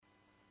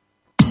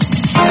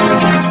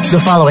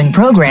The following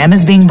program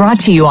is being brought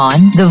to you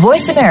on the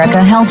Voice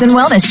America Health and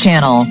Wellness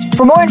Channel.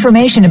 For more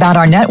information about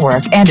our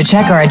network and to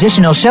check our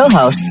additional show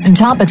hosts and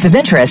topics of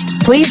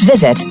interest, please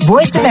visit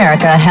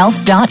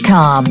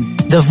voiceamericahealth.com.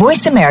 The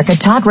Voice America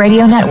Talk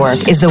Radio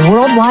Network is the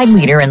worldwide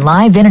leader in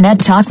live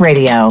Internet talk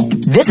radio.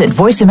 Visit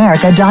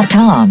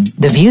voiceamerica.com.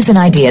 The views and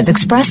ideas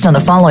expressed on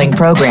the following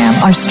program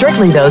are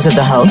strictly those of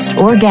the host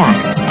or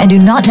guests and do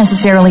not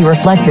necessarily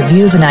reflect the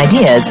views and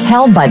ideas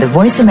held by the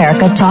Voice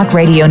America Talk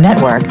Radio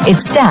Network,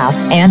 its staff,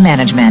 and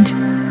management.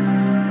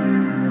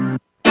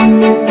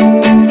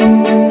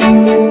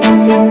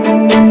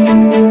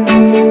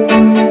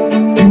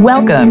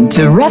 Welcome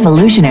to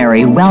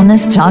Revolutionary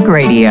Wellness Talk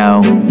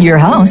Radio. Your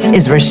host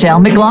is Rochelle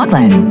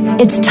McLaughlin.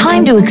 It's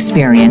time to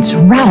experience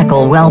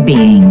radical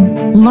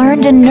well-being.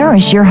 Learn to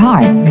nourish your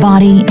heart,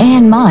 body,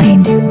 and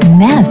mind.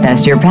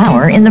 Manifest your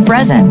power in the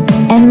present.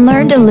 And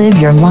learn to live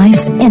your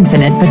life's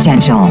infinite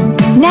potential.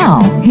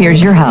 Now,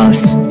 here's your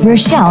host,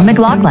 Rochelle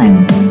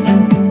McLaughlin.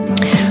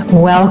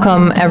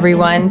 Welcome,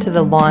 everyone, to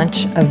the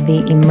launch of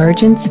the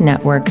Emergence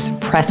Network's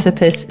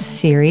Precipice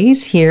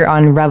series here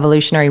on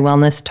Revolutionary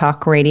Wellness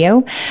Talk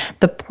Radio.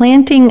 The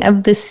planting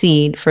of the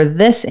seed for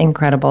this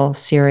incredible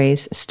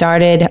series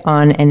started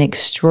on an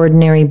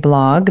extraordinary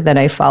blog that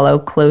I follow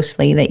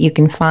closely that you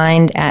can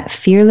find at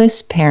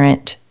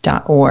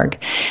fearlessparent.org.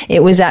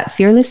 It was at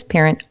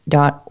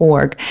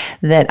fearlessparent.org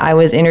that I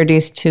was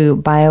introduced to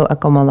Bayo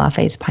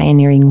Akomolafe's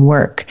pioneering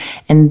work,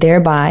 and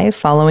thereby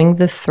following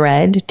the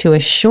thread to a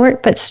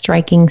short but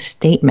striking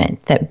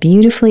statement that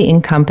beautifully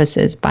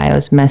encompasses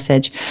Bayo's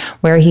message,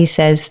 where he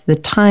says, "The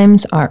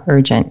times are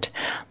urgent.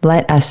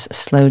 Let us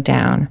slow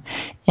down."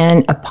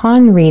 And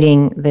upon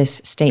reading this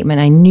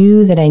statement, I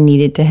knew that I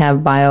needed to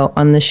have Bayo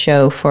on the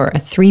show for a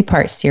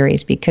 3-part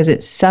series, because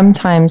it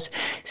sometimes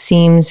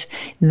seems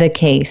the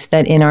case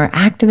that in our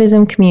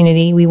activism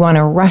community, we want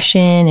to rush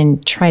in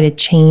and try to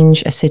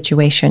change a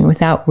situation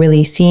without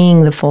really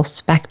seeing the full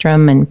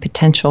spectrum and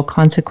potential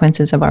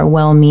consequences of our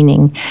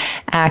well-meaning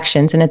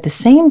actions. And at the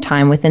same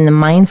time, within the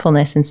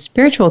mindfulness and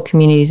spiritual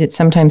communities, it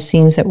sometimes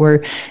seems that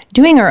we're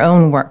doing our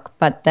own work,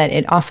 but that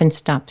it often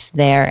stops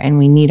there, and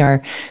we need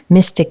our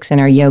mystics and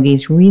our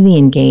yogis really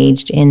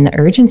engaged in the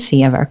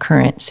urgency of our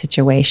current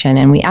situation.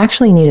 And we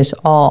actually need us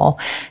all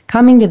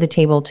coming to the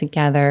table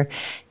together.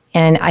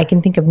 And I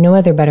can think of no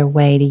other better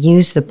way to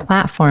use the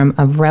platform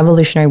of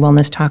Revolutionary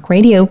Wellness Talk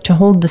Radio to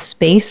hold the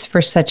space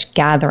for such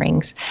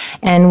gatherings.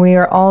 And we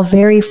are all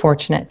very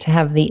fortunate to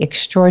have the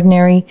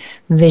extraordinary,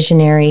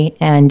 visionary,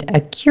 and a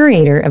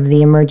curator of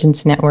the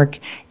Emergence Network,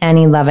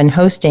 Annie Levin,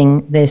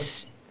 hosting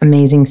this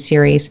amazing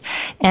series.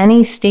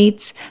 Annie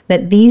states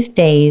that these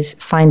days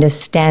find us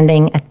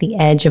standing at the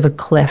edge of a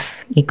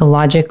cliff,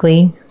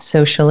 ecologically,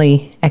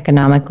 socially,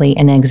 economically,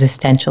 and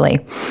existentially.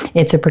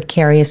 It's a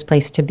precarious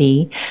place to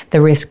be.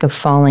 The risk of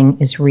falling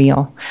is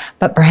real.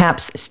 But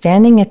perhaps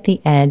standing at the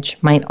edge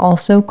might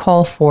also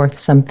call forth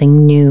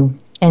something new.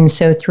 And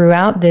so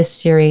throughout this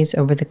series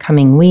over the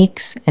coming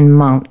weeks and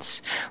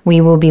months,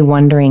 we will be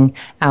wondering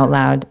out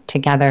loud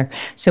together.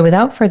 So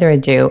without further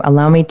ado,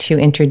 allow me to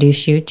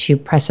introduce you to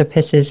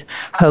Precipice's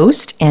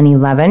host, Annie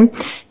Levin.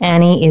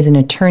 Annie is an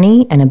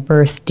attorney and a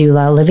birth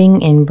doula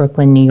living in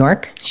Brooklyn, New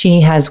York.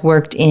 She has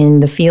worked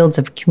in the fields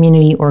of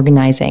community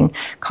organizing,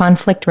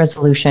 conflict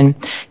resolution,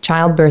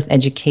 childbirth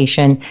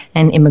education,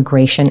 and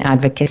immigration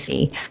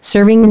advocacy,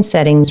 serving in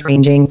settings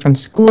ranging from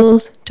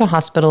schools to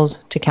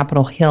hospitals to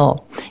Capitol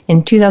Hill.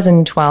 In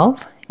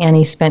 2012,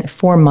 Annie spent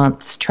 4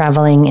 months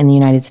traveling in the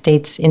United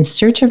States in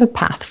search of a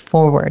path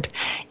forward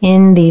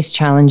in these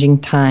challenging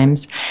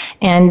times.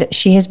 And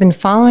she has been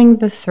following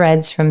the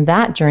threads from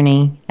that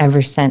journey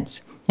ever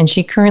since. And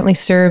she currently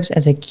serves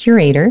as a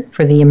curator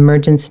for the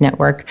Emergence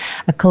Network,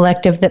 a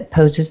collective that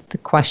poses the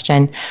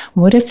question,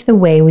 what if the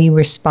way we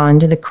respond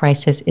to the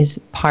crisis is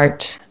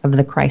part of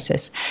the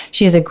crisis?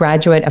 She is a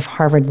graduate of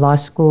Harvard Law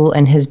School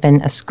and has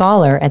been a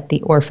scholar at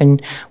the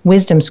Orphan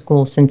Wisdom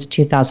School since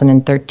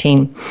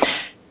 2013.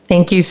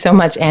 Thank you so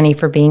much, Annie,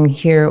 for being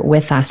here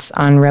with us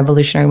on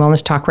Revolutionary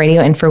Wellness Talk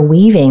Radio and for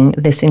weaving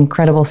this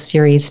incredible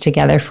series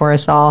together for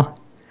us all.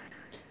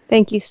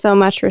 Thank you so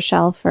much,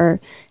 Rochelle, for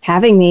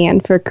having me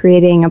and for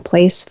creating a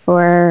place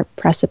for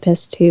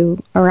Precipice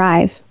to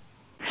arrive.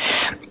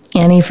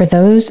 Annie, for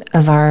those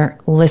of our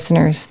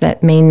listeners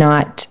that may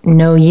not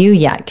know you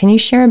yet, can you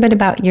share a bit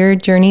about your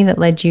journey that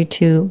led you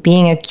to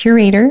being a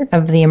curator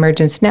of the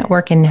Emergence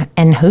Network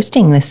and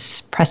hosting this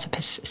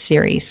Precipice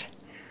series?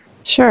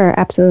 Sure,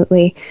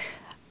 absolutely.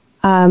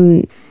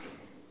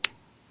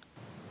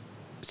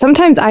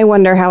 Sometimes I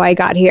wonder how I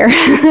got here.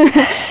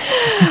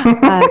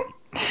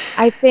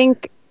 I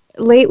think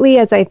lately,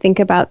 as I think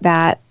about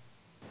that,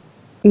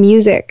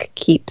 music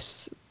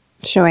keeps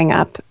showing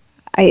up.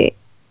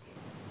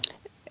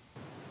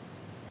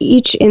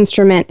 Each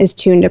instrument is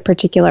tuned a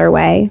particular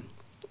way.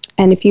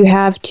 And if you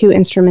have 2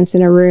 instruments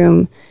in a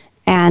room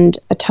and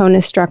a tone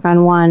is struck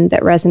on one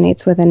that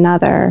resonates with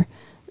another,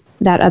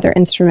 that other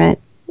instrument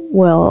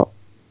will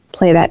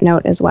play that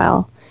note as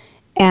well.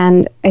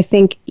 And I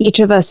think each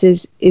of us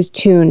is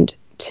tuned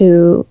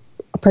to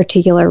a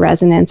particular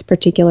resonance,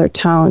 particular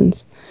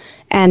tones.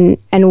 And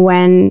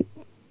when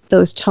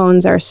those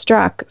tones are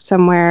struck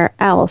somewhere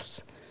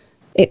else,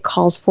 it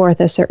calls forth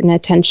a certain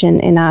attention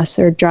in us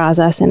or draws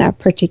us in a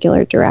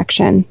particular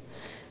direction.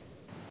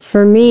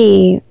 For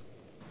me,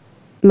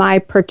 my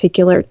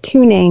particular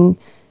tuning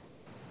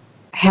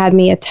had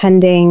me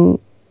attending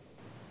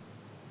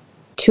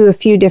to a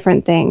few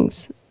different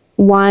things.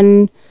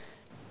 One,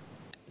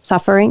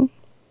 suffering,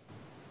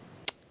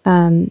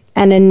 and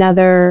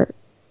another,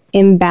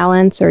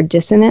 imbalance or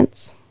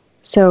dissonance.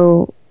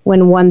 So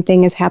when one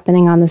thing is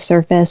happening on the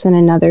surface and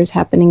another is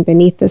happening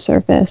beneath the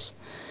surface,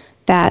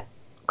 that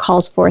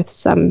calls forth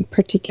some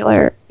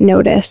particular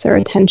notice or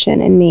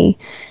attention in me.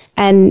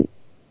 And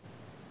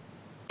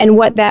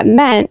what that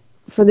meant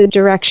for the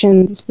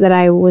directions that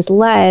I was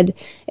led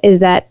is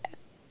that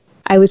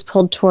I was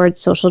pulled towards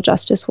social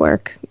justice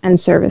work and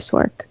service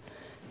work.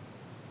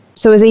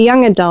 So as a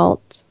young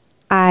adult,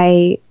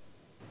 I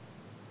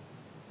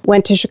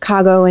went to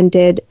Chicago and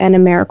did an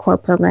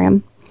AmeriCorps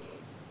program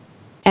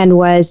and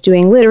was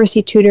doing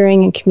literacy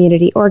tutoring and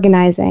community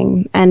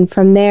organizing. And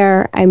from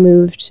there, I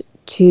moved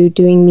to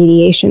doing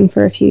mediation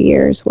for a few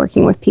years,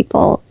 working with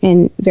people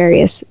in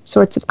various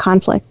sorts of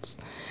conflicts.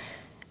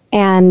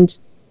 And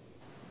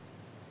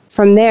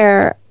from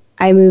there,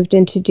 I moved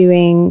into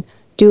doing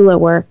doula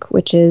work,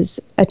 which is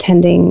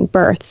attending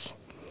births.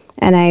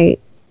 And I,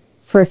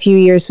 for a few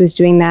years, was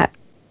doing that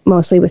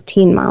mostly with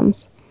teen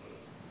moms.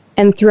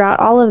 And throughout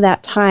all of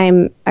that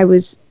time, I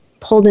was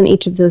pulled in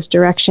each of those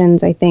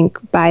directions, I think,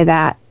 by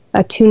that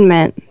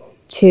attunement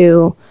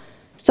to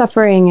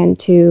suffering and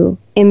to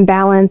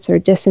imbalance or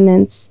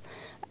dissonance.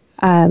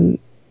 And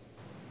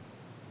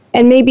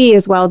maybe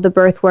as well, the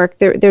birth work,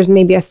 there's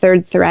maybe a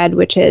third thread,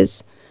 which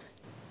is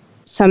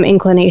some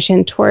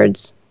inclination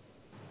towards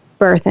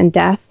birth and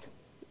death,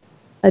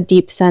 a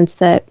deep sense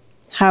that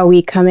how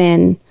we come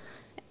in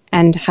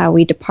and how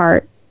we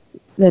depart,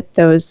 that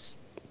those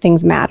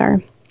things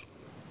matter.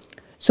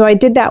 So I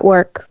did that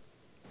work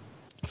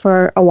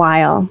for a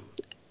while,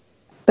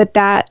 but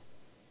that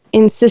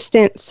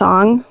insistent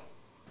song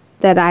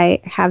that I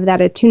have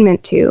that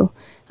attunement to,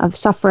 of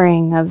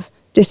suffering, of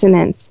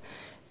dissonance,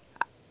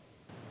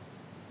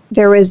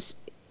 there was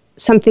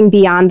something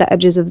beyond the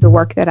edges of the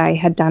work that I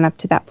had done up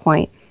to that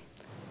point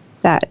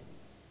that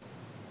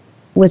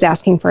was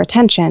asking for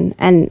attention.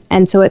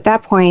 And so at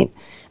that point,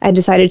 I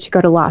decided to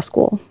go to law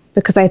school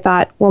because I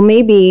thought, well,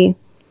 maybe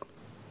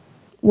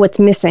what's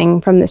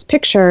missing from this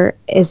picture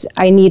is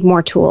I need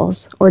more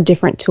tools or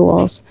different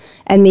tools.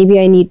 And maybe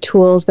I need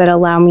tools that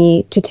allow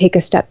me to take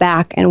a step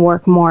back and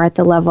work more at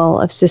the level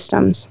of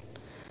systems.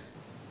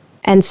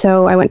 And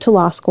so I went to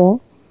law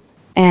school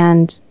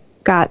and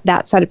got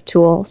that set of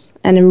tools,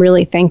 and I'm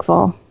really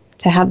thankful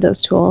to have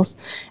those tools.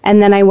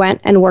 And then I went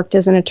and worked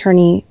as an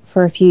attorney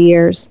for a few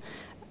years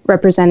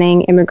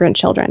representing immigrant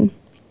children.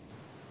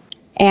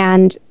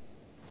 And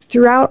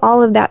throughout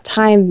all of that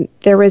time,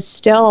 there was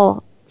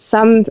still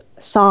some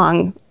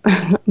song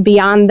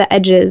beyond the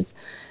edges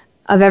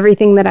of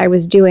everything that I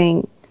was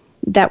doing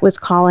that was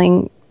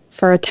calling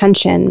for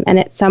attention. And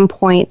at some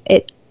point,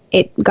 it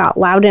got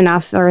loud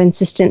enough or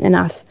insistent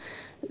enough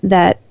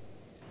that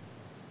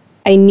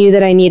I knew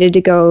that I needed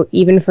to go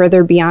even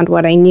further beyond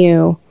what I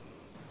knew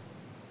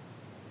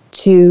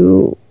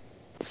to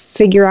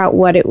figure out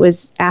what it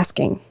was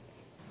asking.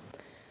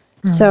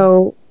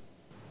 So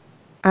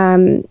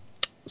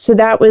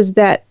that was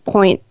that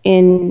point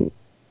in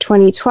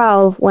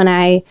 2012 when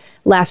I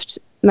left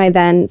my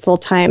then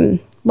full-time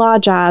law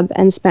job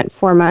and spent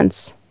 4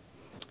 months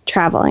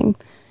traveling.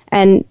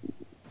 And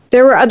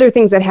there were other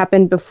things that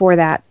happened before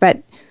that,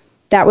 but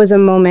that was a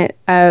moment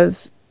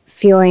of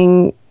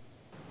feeling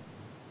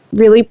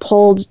really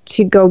pulled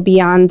to go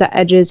beyond the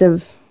edges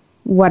of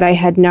what I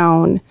had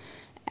known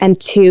and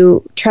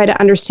to try to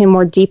understand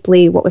more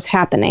deeply what was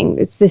happening.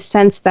 It's this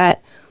sense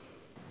that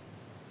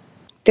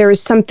there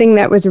was something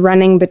that was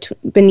running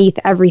beneath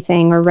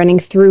everything or running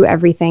through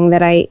everything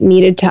that I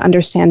needed to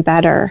understand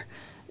better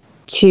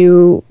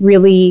to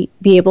really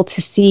be able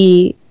to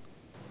see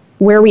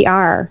where we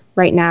are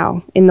right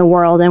now in the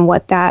world and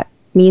what that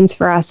means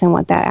for us and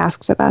what that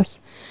asks of us.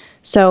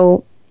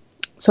 So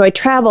I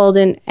traveled,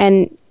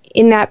 and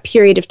in that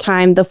period of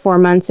time, the 4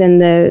 months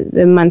and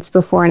the months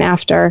before and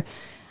after,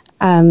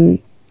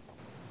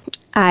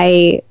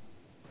 I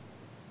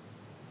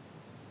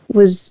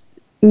was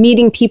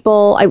meeting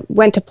people. I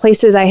went to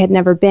places I had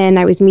never been.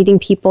 I was meeting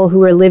people who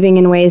were living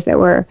in ways that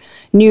were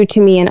new to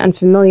me and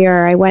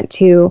unfamiliar. I went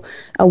to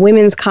a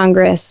women's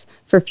congress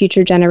for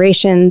future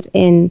generations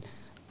in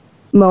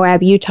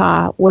Moab,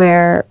 Utah,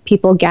 where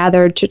people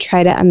gathered to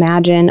try to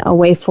imagine a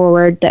way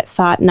forward that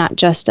thought not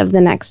just of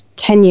the next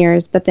 10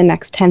 years, but the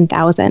next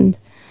 10,000.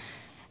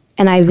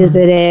 And I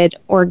visited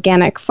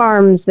organic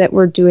farms that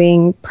were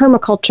doing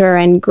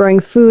permaculture and growing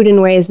food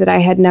in ways that I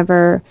had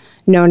never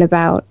known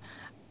about.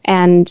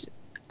 And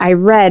I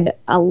read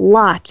a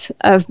lot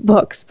of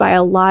books by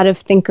a lot of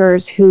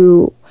thinkers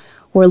who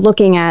were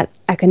looking at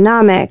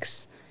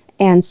economics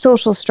and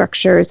social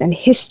structures and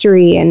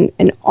history and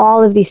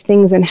all of these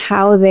things and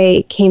how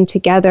they came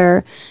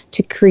together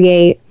to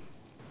create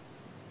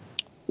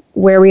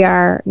where we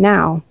are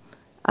now.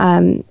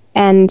 And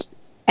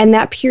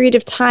that period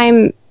of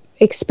time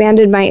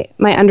expanded my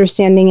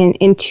understanding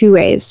in two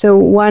ways. So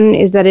one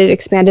is that it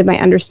expanded my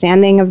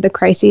understanding of the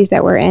crises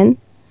that we're in,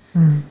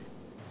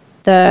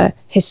 the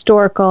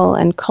historical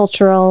and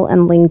cultural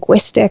and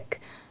linguistic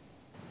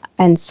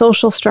and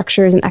social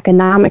structures and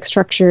economic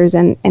structures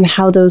and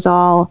how those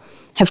all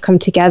have come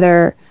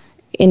together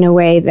in a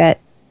way that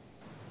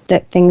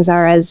things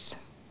are as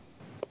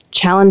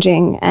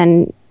challenging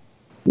and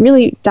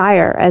really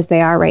dire as they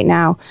are right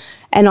now.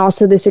 And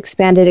also this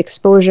expanded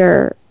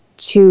exposure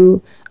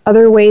to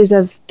other ways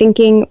of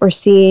thinking or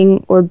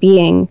seeing or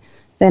being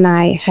than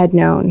I had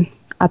known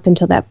up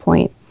until that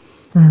point.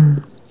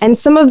 And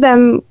some of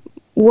them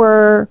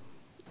were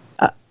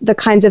the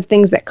kinds of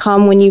things that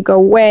come when you go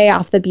way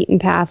off the beaten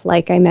path,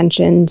 like I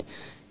mentioned,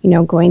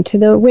 going to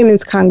the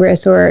Women's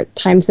Congress, or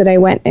times that I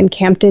went and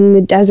camped in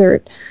the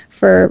desert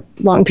for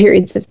long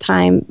periods of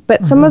time.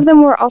 But some of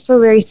them were also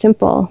very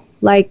simple,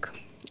 like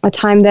a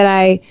time that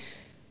I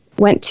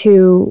went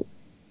to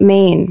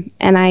Maine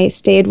and I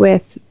stayed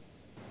with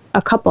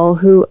a couple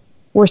who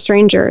were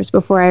strangers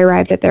before I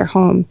arrived at their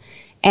home.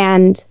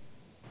 And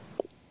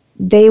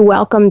they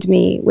welcomed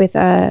me with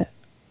a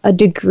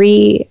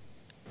degree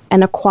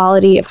and a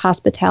quality of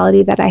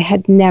hospitality that I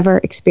had never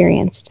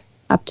experienced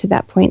up to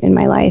that point in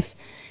my life.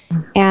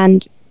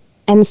 And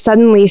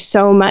suddenly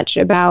so much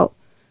about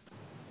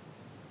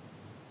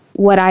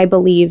what I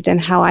believed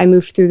and how I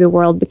moved through the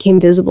world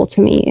became visible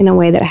to me in a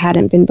way that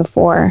hadn't been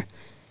before,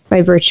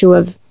 by virtue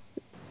of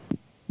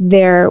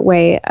their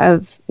way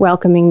of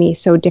welcoming me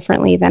so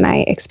differently than I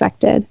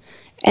expected.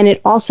 And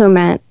it also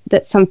meant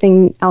that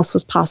something else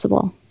was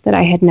possible that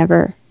I had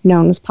never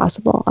known was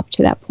possible up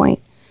to that point.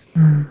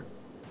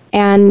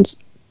 And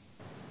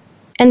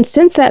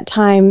since that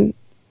time,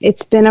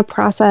 it's been a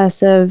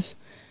process of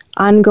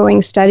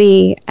ongoing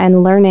study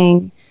and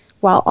learning,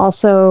 while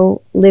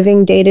also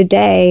living day to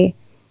day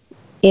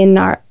in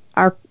our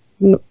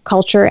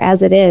culture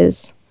as it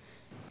is.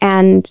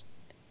 And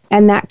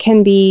that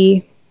can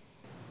be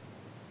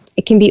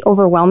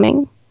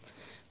overwhelming.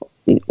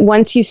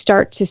 Once you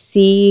start to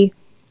see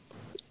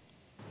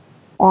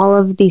all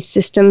of these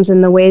systems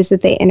and the ways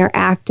that they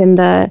interact and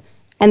the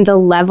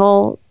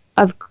level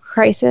of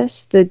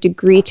crisis, the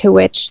degree to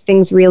which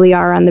things really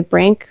are on the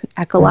brink,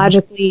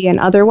 ecologically and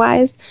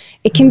otherwise,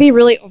 it can be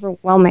really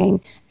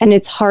overwhelming, and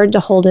it's hard to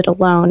hold it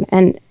alone.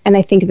 And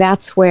I think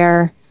that's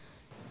where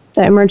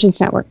the Emergence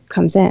Network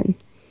comes in.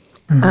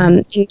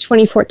 In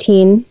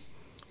 2014,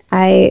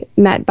 I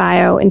met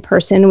Bio in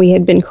person. We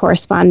had been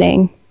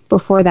corresponding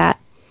before that,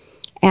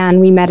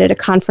 and we met at a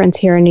conference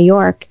here in New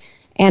York,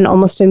 and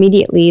almost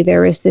immediately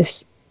there was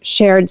this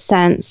shared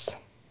sense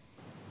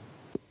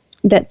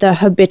that the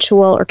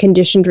habitual or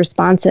conditioned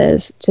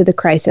responses to the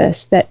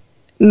crisis that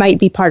might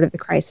be part of the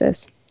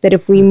crisis, that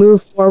if we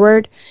move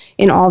forward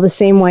in all the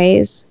same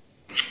ways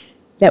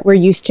that we're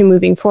used to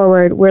moving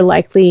forward, we're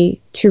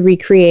likely to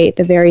recreate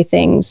the very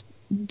things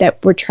that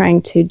we're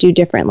trying to do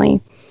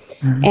differently.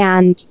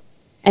 And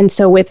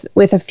so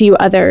with a few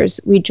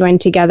others, we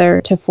joined together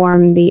to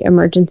form the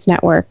Emergence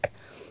Network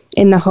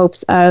in the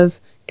hopes of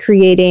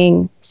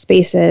creating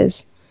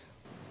spaces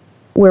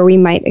where we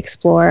might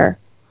explore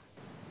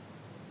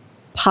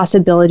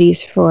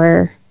possibilities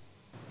for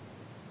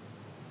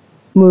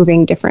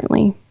moving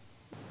differently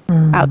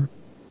out.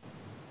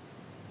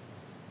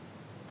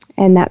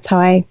 And that's how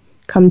I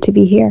come to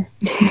be here.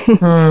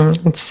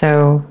 It's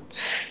so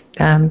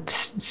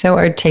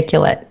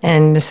articulate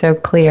and so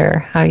clear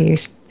how you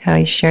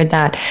shared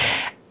that.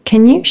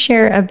 Can you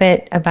share a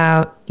bit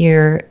about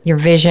your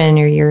vision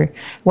or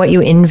what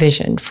you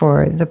envisioned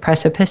for the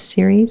Precipice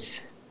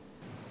series?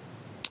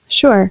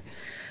 Sure.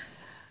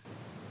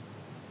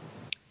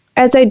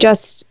 As I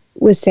just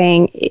was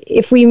saying,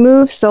 if we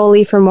move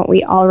solely from what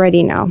we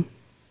already know,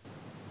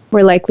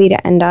 we're likely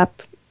to end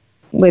up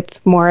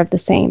with more of the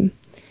same.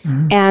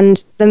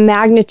 And the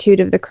magnitude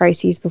of the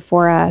crises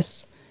before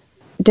us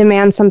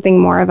demands something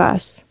more of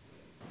us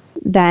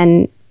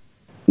than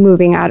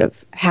moving out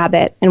of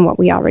habit and what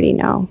we already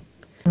know.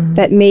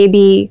 That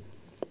maybe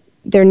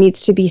there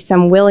needs to be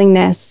some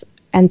willingness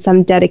and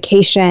some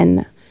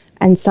dedication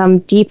and some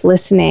deep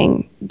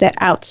listening that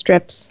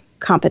outstrips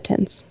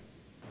competence.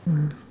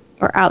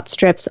 Or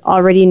outstrips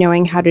already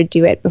knowing how to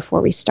do it before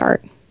we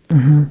start.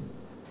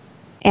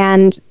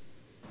 And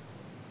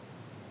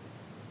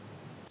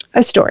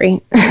a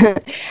story.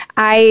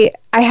 I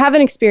have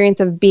an experience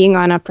of being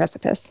on a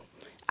precipice.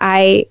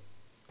 I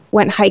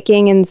went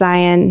hiking in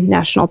Zion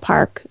National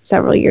Park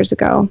several years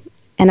ago,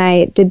 and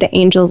I did the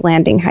Angel's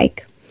Landing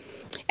hike.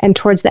 And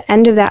towards the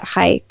end of that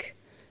hike,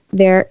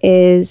 there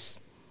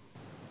is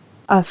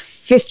a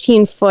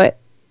 15-foot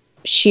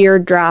sheer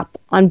drop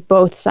on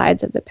both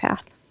sides of the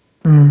path.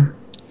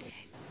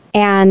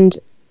 And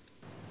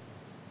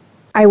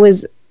I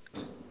was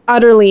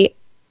utterly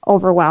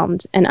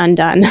overwhelmed and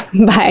undone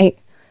by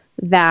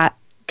that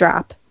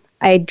drop.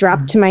 I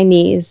dropped to my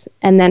knees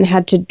and then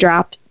had to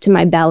drop to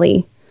my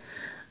belly.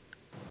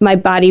 My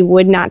body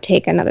would not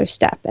take another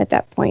step at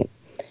that point.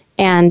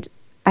 And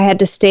I had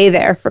to stay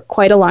there for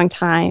quite a long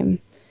time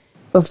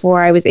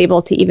before I was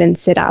able to even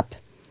sit up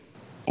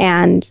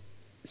and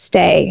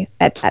stay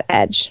at that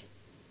edge.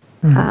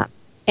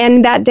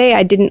 And that day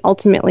I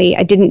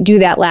didn't do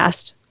that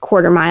last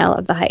quarter mile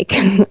of the hike.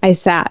 I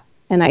sat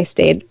and I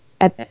stayed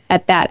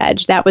at that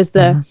edge. That was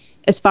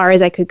as far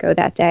as I could go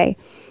that day.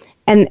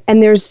 And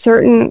there's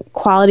certain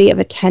quality of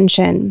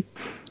attention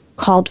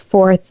called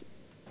forth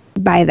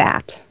by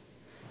that.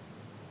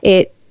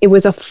 It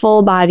was a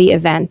full body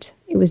event.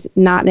 It was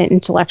not an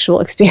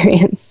intellectual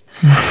experience.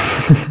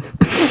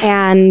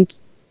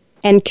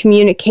 And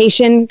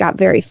communication got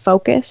very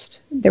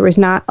focused. There was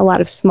not a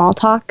lot of small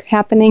talk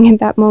happening at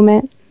that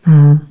moment.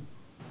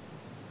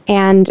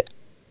 And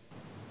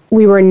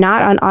we were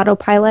not on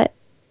autopilot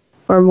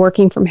or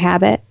working from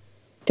habit.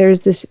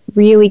 There's this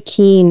really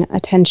keen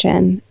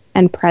attention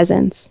and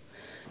presence.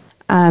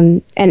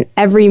 And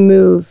every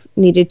move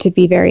needed to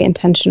be very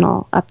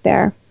intentional up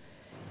there.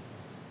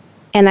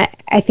 And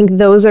I think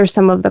those are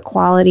some of the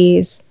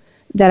qualities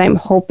that I'm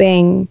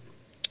hoping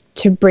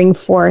to bring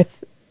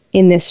forth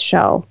in this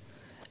show.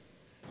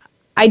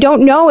 I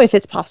don't know if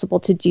it's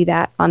possible to do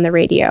that on the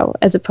radio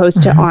as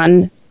opposed to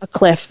on a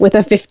cliff with a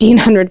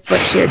 1,500-foot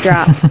sheer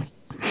drop.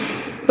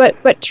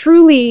 But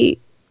truly,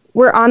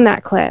 we're on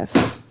that cliff.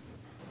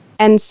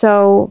 And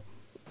so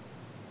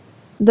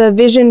the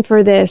vision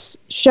for this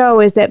show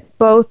is that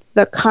both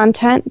the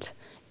content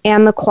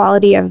and the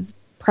quality of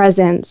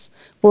presence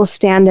will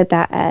stand at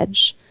that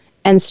edge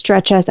and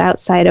stretch us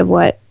outside of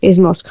what is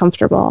most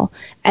comfortable.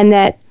 And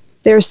that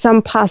there's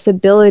some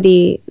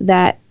possibility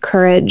that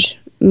courage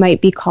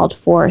might be called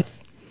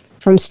forth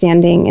from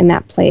standing in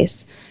that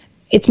place.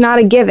 It's not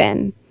a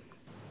given.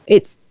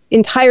 It's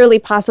entirely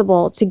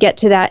possible to get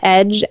to that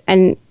edge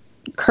and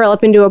curl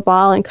up into a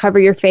ball and cover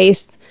your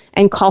face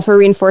and call for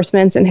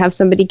reinforcements and have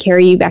somebody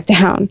carry you back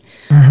down.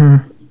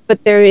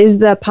 But there is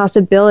the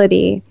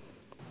possibility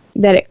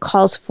that it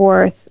calls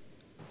forth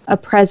a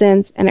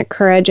presence and a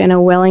courage and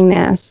a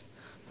willingness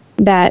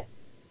that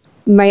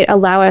might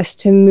allow us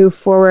to move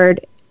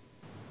forward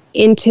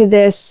into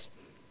this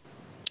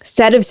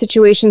set of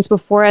situations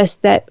before us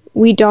that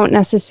we don't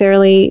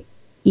necessarily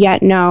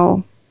yet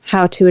know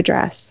how to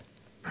address.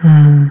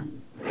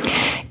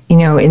 You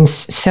know, in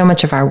so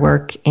much of our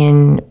work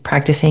in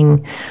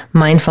practicing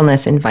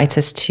mindfulness invites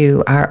us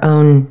to our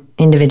own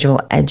individual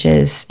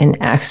edges and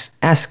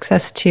asks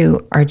us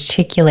to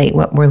articulate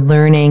what we're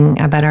learning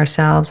about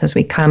ourselves as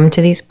we come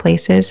to these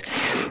places.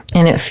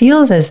 And it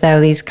feels as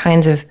though these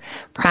kinds of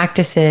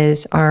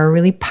practices are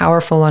really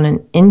powerful on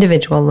an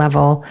individual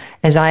level,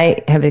 as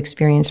I have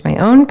experienced my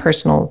own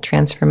personal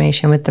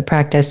transformation with the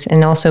practice,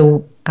 and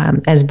also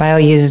as Bio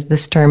uses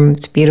this term,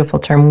 it's a beautiful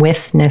term,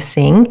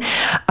 witnessing.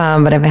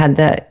 But I've had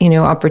the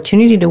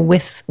opportunity to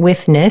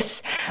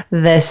witness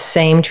the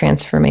same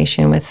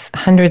transformation with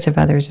hundreds of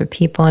others of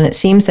people. And it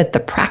seems that the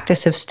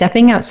practice of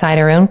stepping outside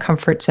our own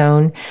comfort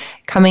zone,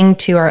 coming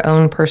to our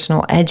own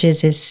personal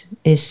edges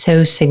is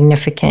so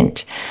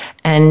significant,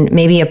 and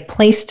maybe a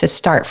place to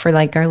start for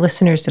like our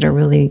listeners that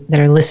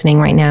are listening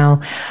right now.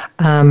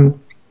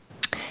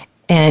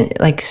 And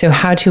like, so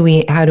how do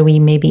we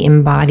maybe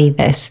embody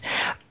this?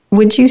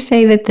 Would you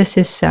say that this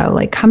is so,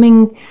 like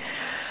coming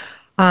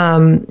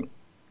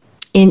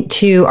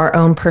into our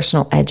own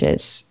personal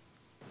edges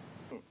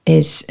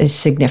is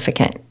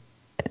significant,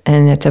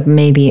 and it's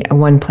maybe a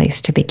one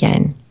place to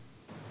begin?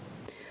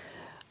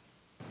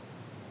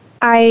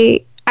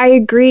 I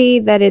agree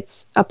that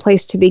it's a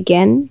place to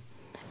begin,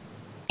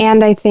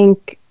 and I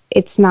think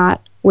it's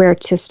not where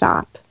to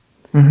stop.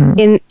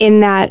 In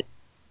that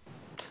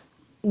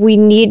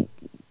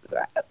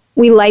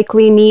we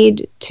likely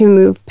need to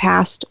move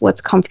past what's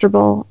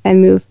comfortable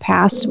and move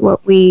past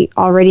what we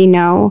already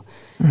know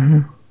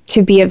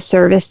to be of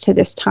service to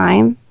this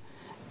time.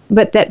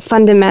 But that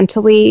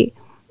fundamentally,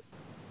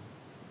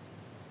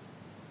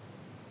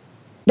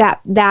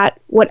 that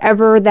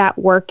whatever that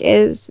work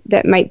is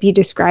that might be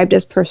described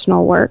as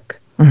personal work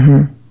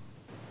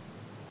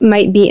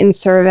might be in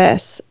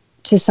service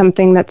to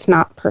something that's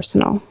not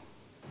personal.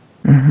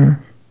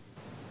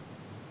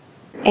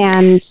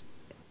 And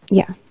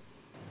yeah.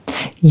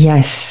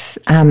 Yes.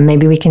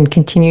 Maybe we can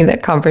continue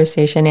that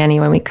conversation, Annie,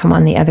 when we come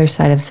on the other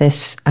side of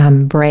this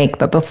break.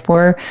 But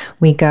before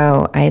we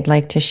go, I'd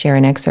like to share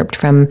an excerpt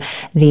from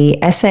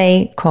the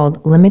essay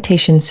called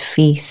Limitations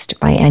Feast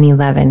by Annie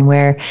Levin,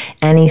 where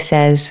Annie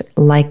says,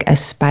 like a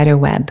spider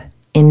web,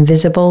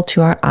 invisible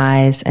to our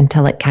eyes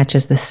until it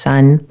catches the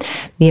sun,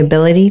 the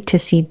ability to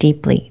see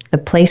deeply the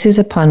places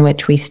upon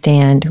which we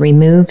stand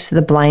removes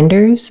the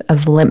blinders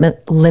of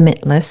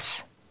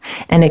limitless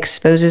and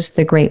exposes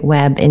the great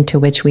web into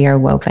which we are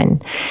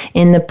woven.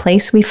 In the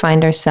place we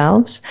find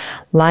ourselves,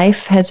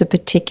 life has a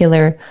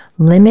particular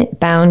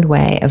limit-bound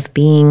way of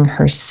being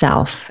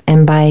herself.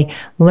 And by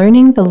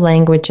learning the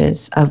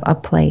languages of a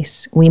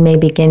place, we may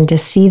begin to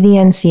see the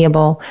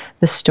unseeable,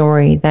 the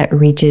story that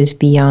reaches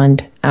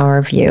beyond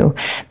our view.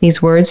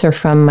 These words are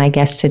from my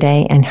guest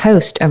today and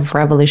host of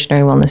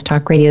Revolutionary Wellness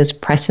Talk Radio's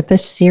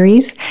Precipice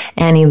series,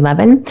 Annie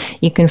Levin.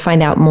 You can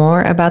find out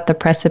more about the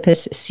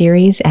Precipice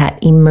series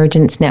at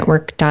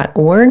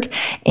emergencenetwork.org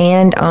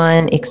and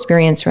on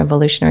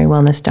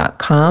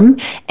experiencerevolutionarywellness.com.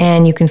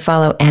 And you can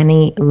follow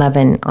Annie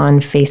Levin on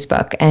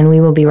Facebook. And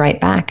we will be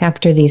right back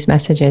after these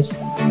messages.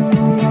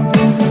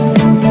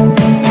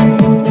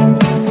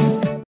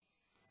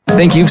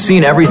 Think you've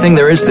seen everything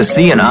there is to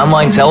see in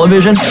online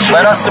television?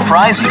 Let us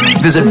surprise you.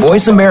 Visit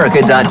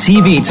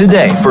voiceamerica.tv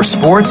today for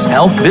sports,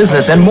 health,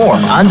 business, and more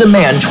on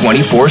demand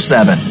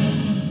 24/7.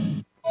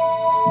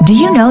 Do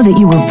you know that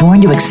you were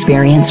born to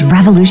experience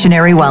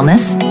revolutionary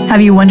wellness?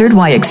 Have you wondered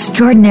why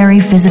extraordinary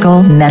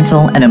physical,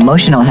 mental, and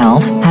emotional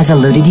health has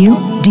eluded you?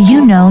 Do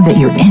you know that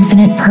your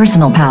infinite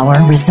personal power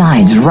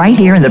resides right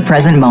here in the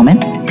present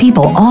moment?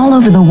 People all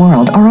over the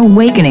world are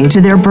awakening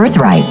to their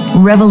birthright,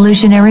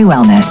 revolutionary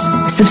wellness.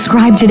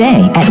 Subscribe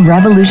today at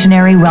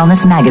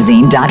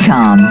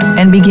revolutionarywellnessmagazine.com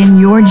and begin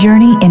your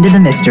journey into the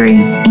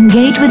mystery.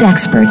 Engage with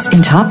experts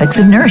in topics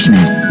of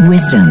nourishment,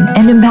 wisdom,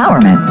 and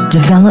empowerment.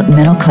 Develop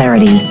mental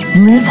clarity,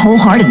 live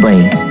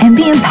wholeheartedly, and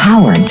be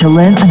empowered to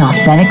live an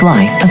authentic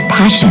life of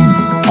passion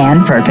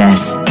and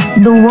purpose.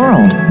 The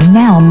world,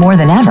 now more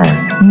than ever,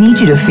 needs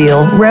you to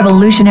feel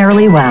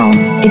revolutionarily well.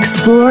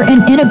 Explore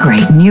and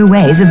integrate new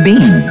ways of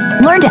being.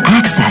 Learn to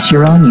access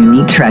your own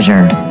unique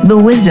treasure, the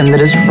wisdom that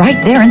is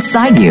right there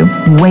inside you,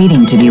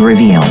 waiting to be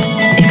revealed.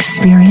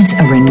 Experience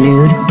a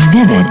renewed,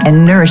 vivid,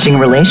 and nourishing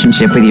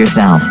relationship with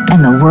yourself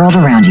and the world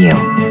around you.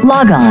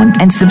 Log on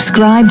and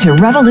subscribe to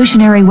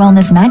Revolutionary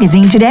Wellness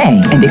Magazine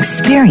today and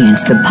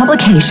experience the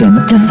publication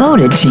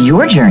devoted to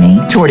your journey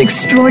toward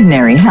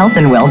extraordinary health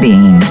and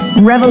well-being.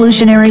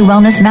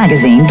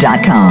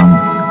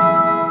 RevolutionaryWellnessMagazine.com.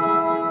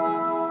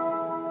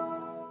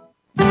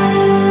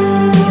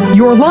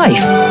 Your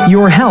life,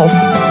 your health,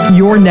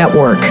 your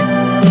network.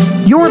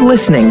 You're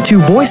listening to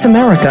Voice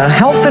America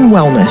Health and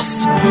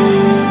Wellness.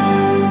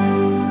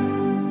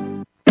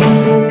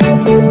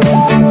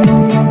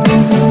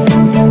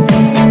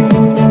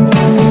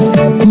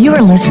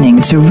 You're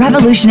listening to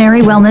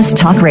Revolutionary Wellness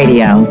Talk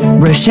Radio.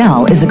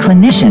 Rochelle is a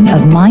clinician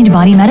of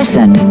mind-body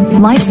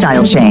medicine,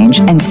 lifestyle change,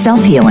 and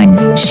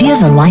self-healing. She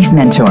is a life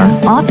mentor,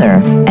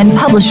 author, and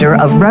publisher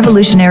of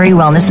Revolutionary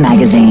Wellness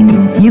Magazine.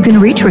 You can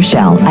reach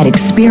Rochelle at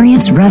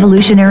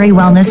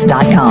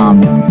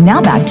experiencerevolutionarywellness.com.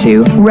 Now back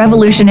to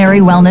Revolutionary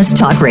Wellness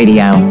Talk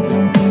Radio.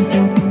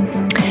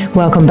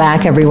 Welcome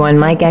back, everyone.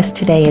 My guest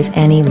today is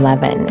Annie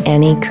Levin.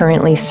 Annie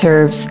currently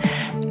serves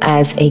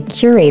as a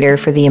curator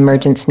for the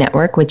Emergence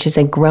Network, which is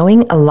a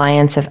growing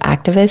alliance of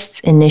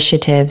activists,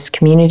 initiatives,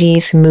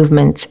 communities,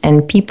 movements,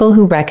 and people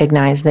who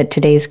recognize that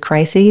today's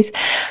crises,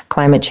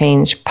 climate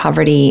change,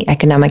 poverty,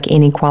 economic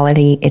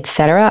inequality,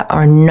 etc.,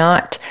 are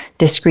not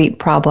discrete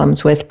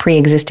problems with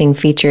pre-existing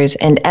features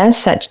and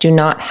as such do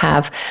not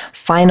have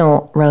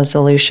final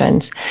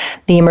resolutions.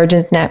 The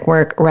Emergence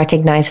Network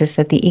recognizes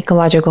that the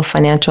ecological,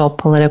 financial,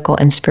 political,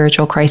 and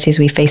spiritual crises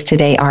we face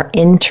today are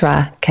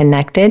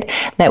intra-connected,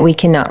 that we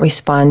cannot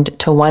respond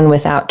to one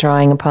without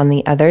drawing upon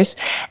the others,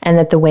 and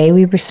that the way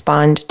we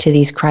respond to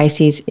these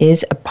crises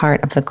is a part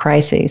of the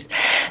crises.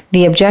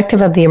 The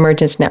objective of the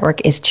Emergence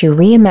Network is to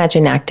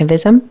reimagine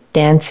activism,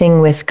 dancing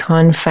with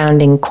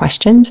confounding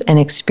questions, and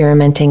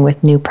experimenting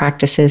with new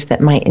practices that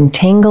might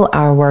entangle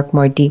our work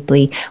more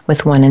deeply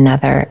with one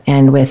another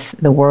and with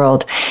the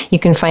world. You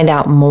can find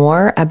out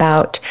more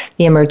about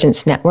the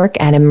Emergence Network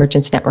at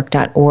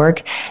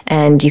emergencenetwork.org,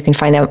 and you can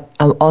find out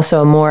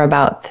also more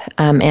about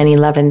Annie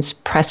Levin's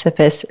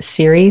Precipice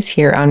series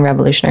here on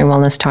Revolutionary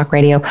Wellness Talk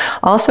Radio,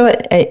 also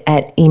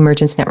at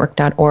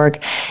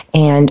emergencenetwork.org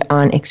and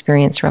on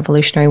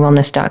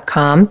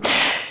experiencerevolutionarywellness.com.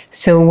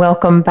 So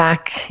welcome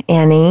back,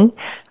 Annie.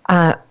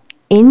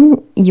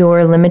 In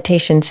your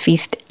Limitations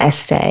Feast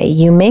essay,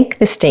 you make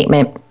the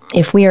statement,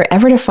 if we are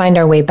ever to find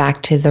our way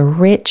back to the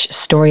rich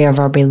story of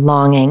our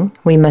belonging,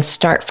 we must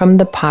start from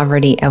the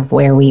poverty of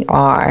where we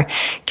are.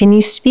 Can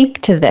you speak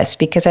to this?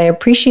 Because I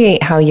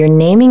appreciate how you're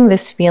naming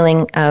this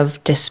feeling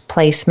of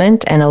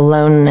displacement and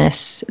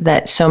aloneness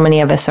that so many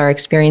of us are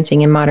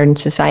experiencing in modern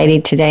society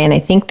today. And I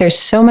think there's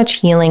so much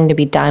healing to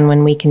be done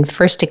when we can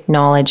first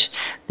acknowledge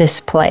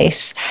this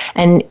place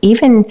and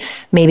even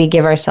maybe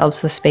give ourselves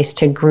the space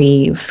to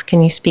grieve.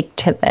 Can you speak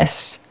to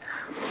this?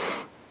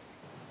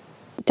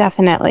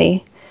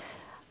 Definitely.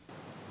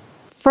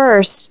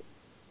 First,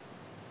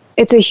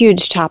 it's a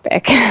huge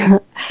topic.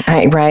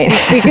 Right.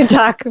 We could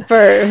talk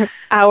for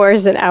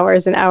hours and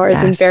hours and hours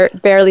and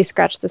barely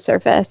scratch the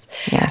surface.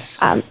 Yes.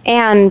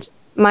 And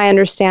my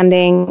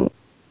understanding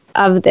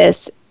of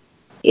this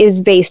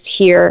is based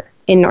here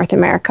in North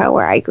America,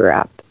 where I grew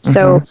up. Mm-hmm.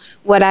 So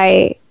what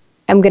I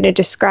am going to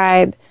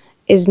describe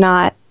is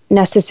not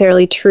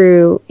necessarily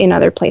true in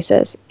other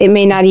places. It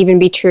may not even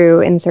be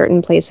true in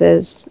certain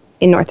places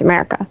in North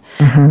America.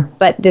 Mm-hmm.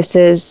 But this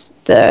is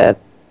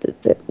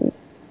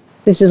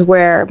this is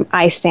where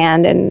I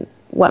stand and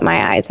what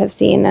my eyes have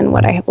seen and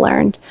what I have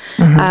learned.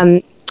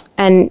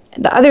 And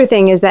the other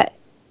thing is that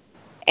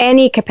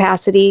any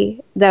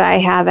capacity that I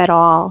have at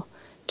all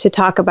to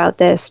talk about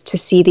this, to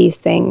see these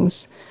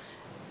things,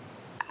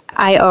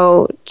 I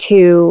owe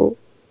to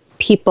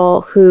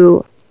people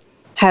who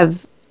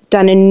have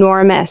done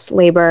enormous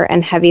labor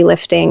and heavy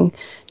lifting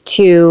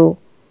to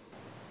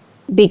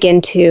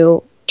begin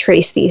to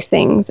trace these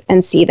things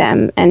and see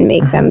them and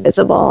make them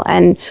visible.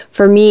 And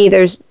for me,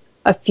 there's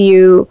a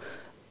few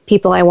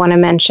people I want to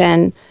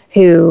mention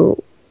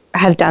who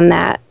have done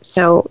that.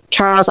 So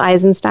Charles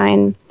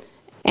Eisenstein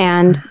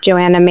and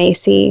Joanna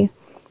Macy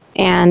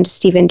and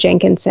Stephen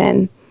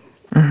Jenkinson,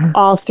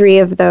 all three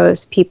of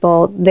those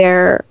people,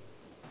 their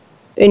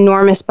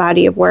enormous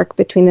body of work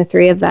between the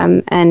three of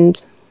them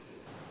and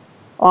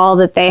all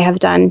that they have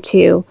done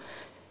to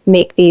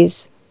make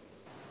these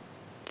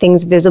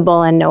things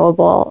visible and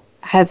knowable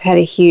have had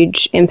a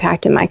huge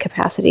impact in my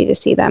capacity to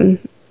see them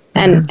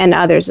and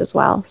others as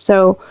well.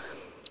 So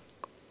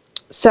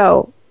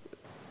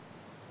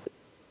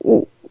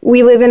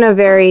we live in a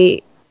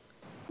very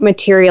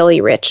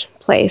materially rich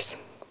place,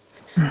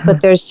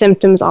 but there's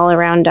symptoms all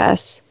around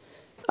us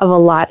of a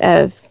lot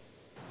of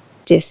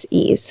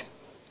dis-ease.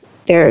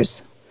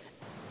 There's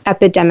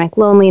epidemic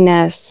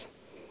loneliness,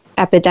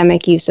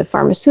 epidemic use of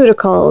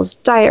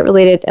pharmaceuticals,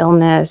 diet-related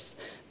illness.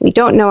 We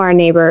don't know our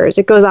neighbors.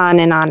 It goes on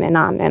and on and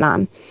on and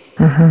on.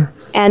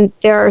 And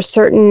there are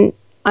certain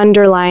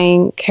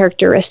underlying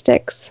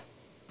characteristics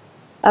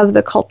of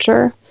the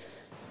culture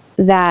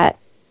that,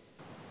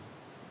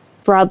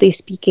 broadly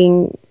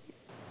speaking,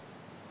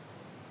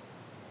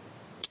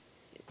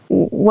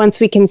 once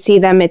we can see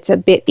them, it's a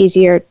bit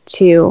easier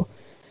to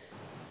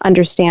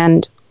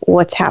understand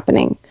what's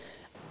happening.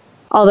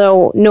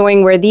 Although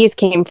knowing where these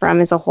came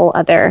from is a whole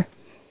other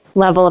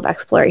level of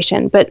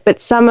exploration. But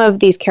some of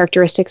these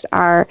characteristics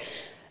are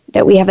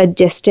that we have a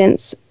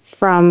distance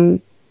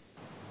from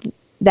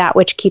that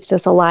which keeps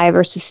us alive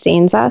or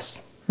sustains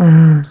us.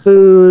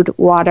 Food,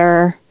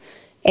 water,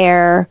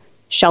 air,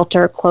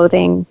 shelter,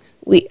 clothing.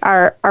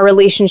 Our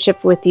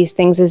relationship with these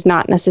things is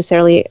not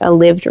necessarily a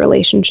lived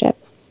relationship.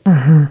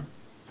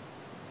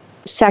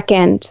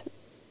 Second,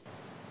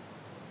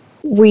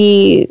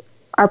 we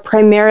are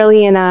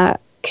primarily in a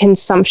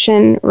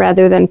consumption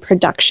rather than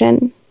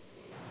production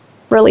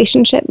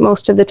relationship.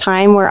 Most of the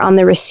time we're on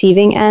the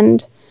receiving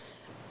end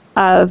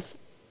of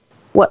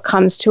what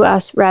comes to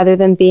us rather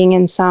than being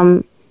in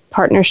some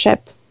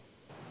partnership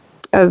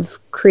of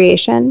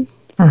creation.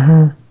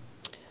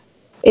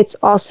 It's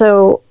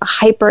also a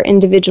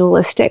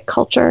hyper-individualistic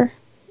culture,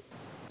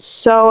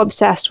 so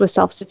obsessed with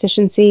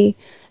self-sufficiency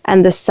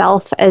and the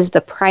self as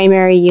the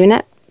primary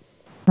unit.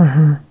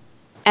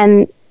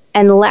 And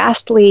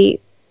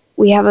lastly,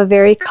 we have a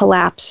very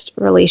collapsed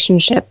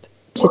relationship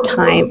to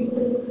time.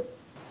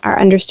 Our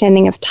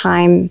understanding of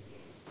time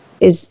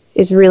is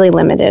really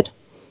limited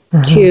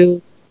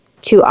to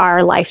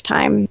our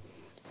lifetime,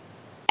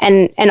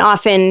 and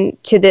often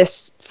to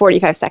this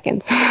 45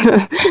 seconds.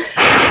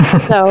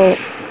 So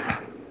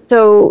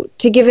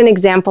to give an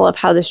example of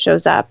how this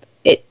shows up,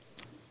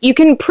 you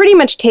can pretty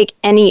much take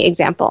any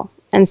example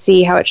and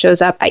see how it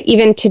shows up.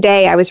 Even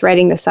today, I was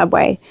riding the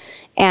subway,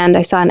 and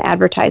I saw an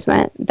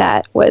advertisement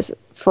that was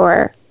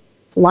for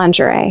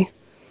lingerie,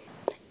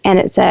 and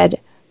it said,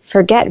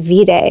 "Forget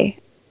V-Day,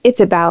 it's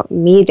about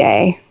me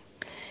day."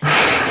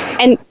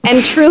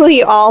 And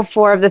truly, all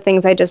four of the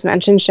things I just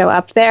mentioned show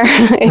up there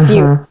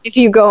if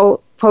you go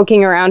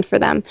poking around for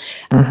them.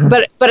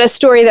 But a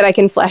story that I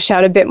can flesh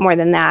out a bit more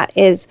than that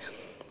is,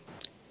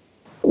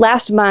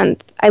 last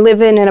month, I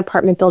live in an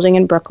apartment building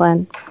in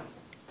Brooklyn,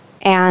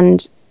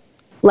 and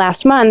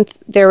last month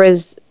there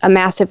was a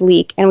massive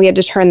leak, and we had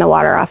to turn the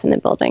water off in the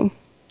building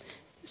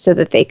so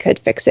that they could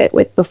fix it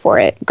before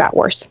it got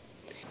worse.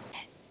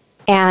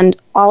 And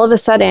all of a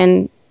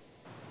sudden,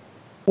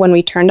 when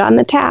we turned on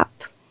the tap,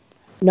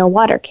 no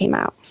water came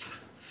out.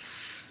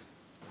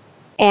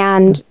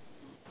 And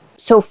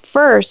so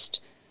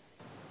first,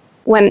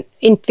 when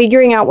in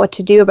figuring out what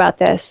to do about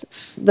this,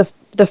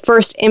 the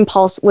first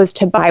impulse was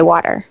to buy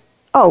water.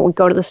 Oh, we'll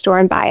go to the store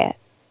and buy it,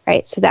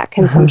 right? So that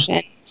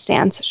consumption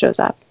stance shows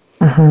up.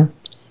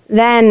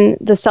 Then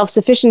the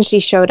self-sufficiency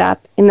showed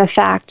up in the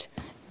fact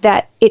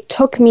that it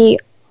took me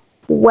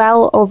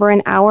well over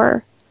an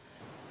hour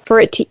for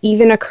it to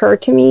even occur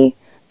to me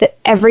that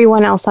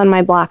everyone else on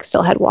my block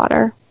still had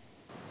water,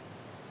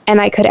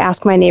 and I could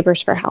ask my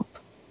neighbors for help.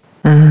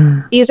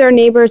 These are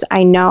neighbors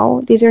I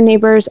know. These are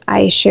neighbors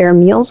I share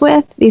meals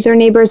with. These are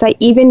neighbors I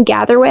even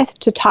gather with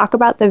to talk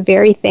about the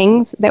very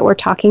things that we're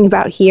talking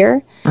about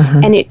here.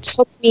 And it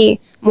took me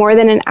more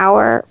than an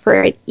hour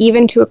for it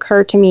even to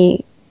occur to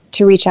me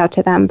to reach out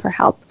to them for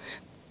help,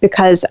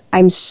 because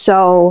I'm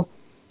so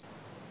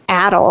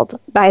addled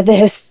by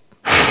this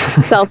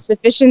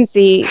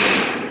self-sufficiency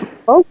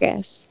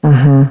focus.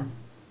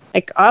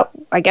 Like, oh,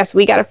 I guess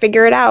we got to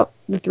figure it out.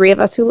 The three of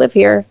us who live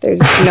here, there's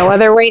no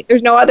other way.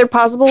 There's no other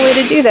possible way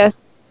to do this.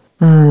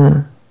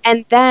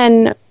 And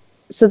then,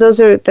 so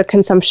those are the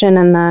consumption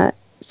and the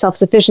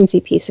self-sufficiency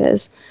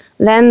pieces.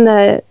 Then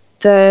the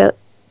the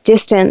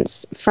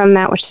distance from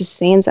that which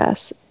sustains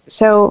us.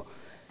 So,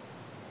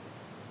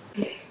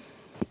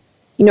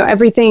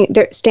 everything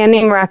there,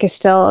 Standing Rock is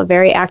still a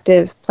very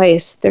active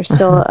place. There's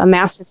still a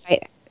massive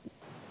fight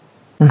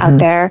out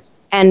there,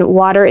 and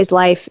water is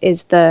life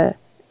is the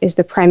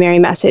primary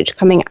message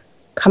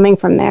coming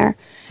from there.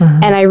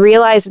 And I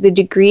realized the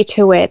degree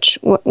to which,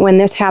 when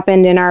this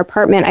happened in our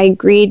apartment,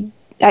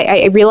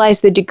 I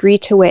realized the degree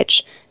to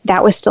which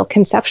that was still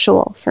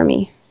conceptual for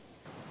me.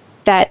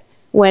 That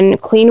when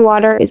clean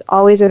water is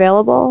always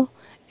available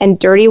and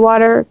dirty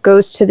water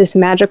goes to this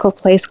magical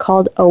place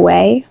called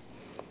away,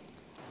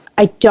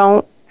 I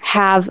don't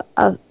have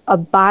a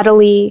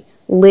bodily,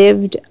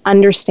 lived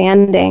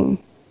understanding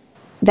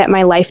that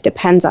my life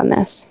depends on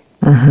this.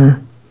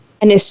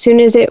 And as soon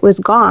as it was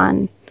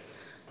gone,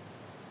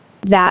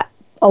 that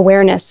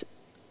awareness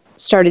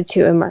started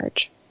to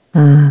emerge.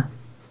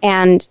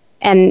 And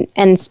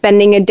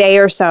spending a day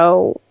or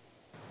so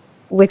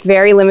with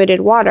very limited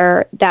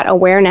water, that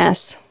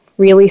awareness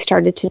really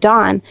started to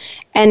dawn.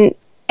 And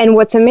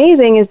what's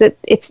amazing is that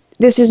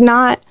this is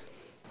not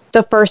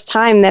the first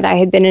time that I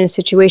had been in a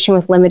situation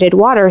with limited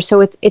water.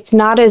 So it's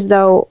not as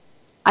though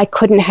I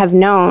couldn't have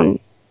known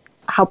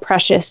how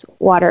precious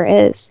water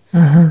is.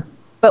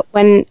 But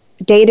when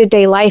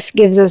day-to-day life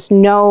gives us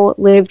no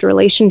lived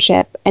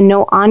relationship and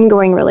no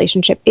ongoing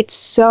relationship, it's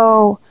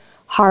so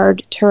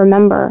hard to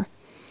remember.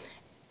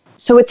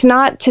 So it's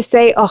not to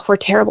say, oh, we're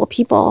terrible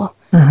people.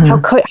 How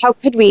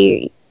could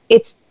we?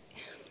 It's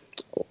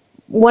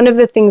one of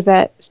the things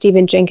that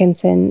Stephen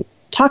Jenkinson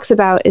talks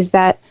about is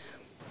that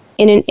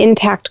in an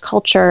intact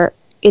culture,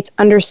 it's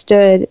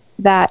understood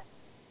that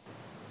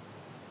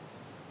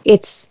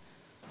it's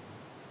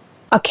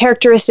a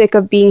characteristic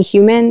of being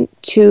human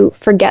to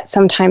forget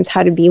sometimes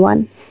how to be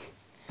one.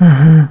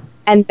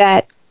 And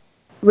that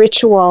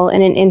ritual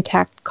in an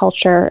intact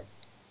culture,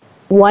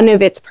 one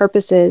of its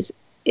purposes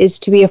is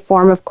to be a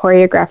form of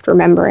choreographed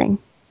remembering.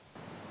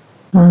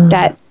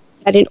 That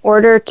in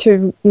order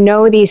to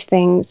know these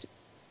things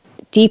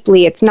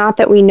deeply, it's not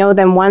that we know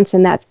them once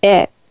and that's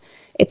it.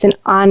 It's an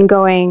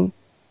ongoing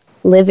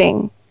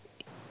living.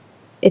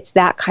 It's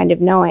that kind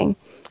of knowing.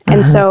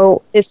 And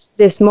so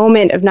this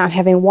moment of not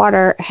having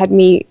water had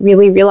me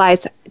really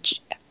realize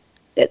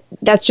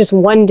that's just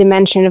one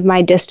dimension of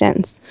my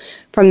distance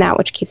from that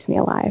which keeps me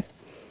alive.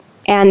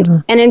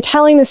 And in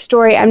telling the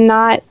story,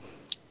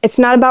 it's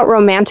not about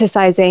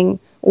romanticizing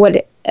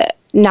what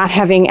not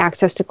having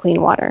access to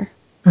clean water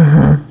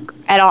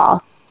at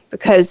all,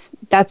 because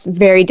that's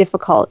very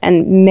difficult,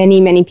 and many,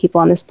 many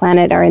people on this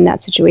planet are in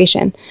that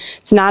situation.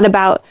 It's not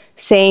about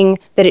saying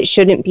that it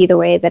shouldn't be the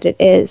way that it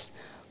is,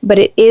 but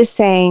it is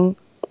saying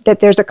that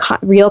there's a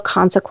real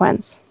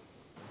consequence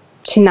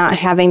to not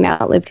having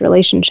that lived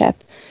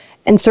relationship.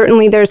 And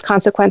certainly there's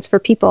consequence for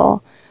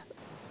people,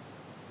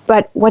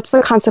 but what's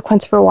the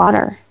consequence for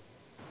water?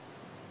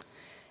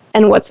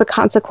 And what's the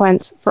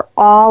consequence for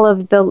all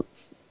of the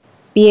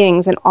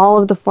beings and all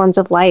of the forms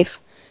of life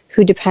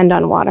who depend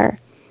on water?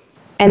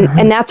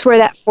 And that's where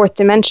that fourth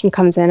dimension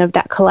comes in, of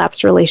that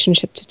collapsed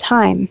relationship to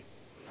time.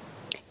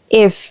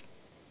 If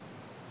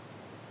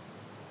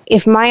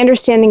my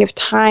understanding of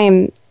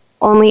time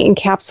only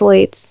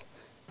encapsulates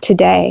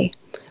today,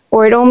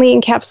 or it only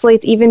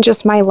encapsulates even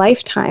just my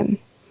lifetime,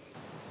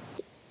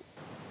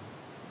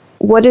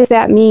 what does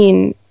that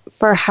mean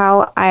for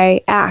how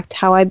I act,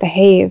 how I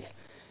behave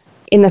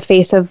in the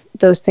face of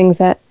those things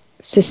that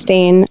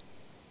sustain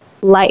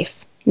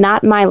life?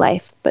 Not my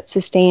life, but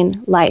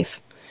sustain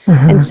life.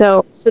 And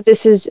so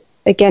this is,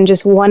 again,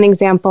 just one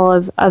example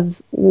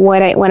of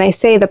what when I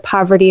say the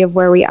poverty of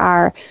where we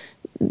are,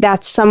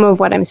 that's some of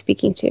what I'm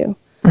speaking to.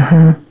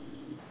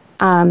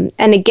 And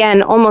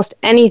again, almost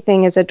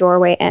anything is a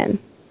doorway in.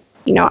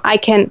 I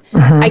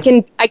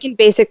can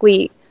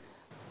basically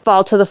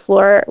fall to the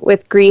floor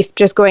with grief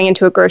just going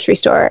into a grocery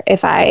store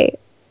if I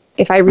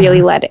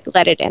really let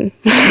it in.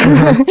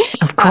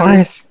 Of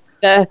course.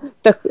 The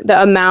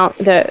amount,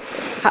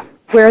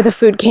 where the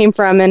food came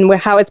from and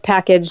how it's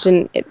packaged,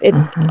 and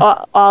it's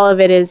all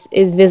of it is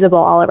visible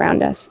all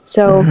around us.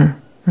 So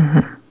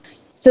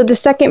so the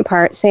second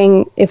part,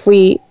 saying if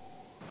we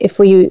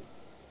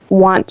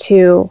want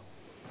to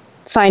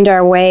find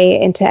our way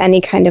into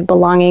any kind of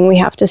belonging, we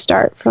have to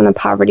start from the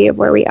poverty of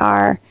where we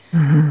are.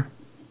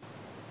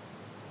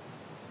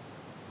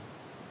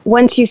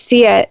 Once you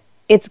see it,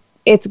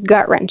 it's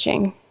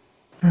gut-wrenching.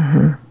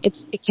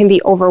 It can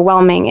be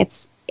overwhelming.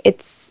 It's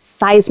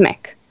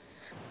seismic.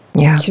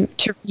 To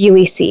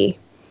really see.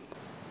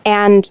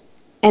 And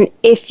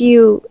if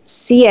you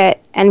see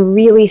it and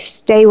really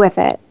stay with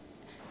it,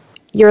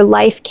 your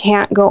life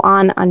can't go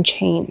on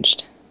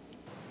unchanged.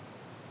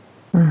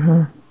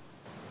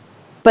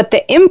 But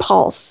the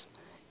impulse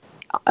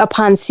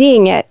upon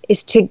seeing it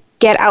is to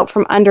get out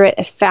from under it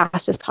as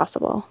fast as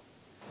possible.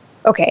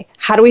 Okay,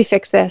 how do we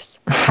fix this?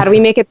 How do we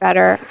make it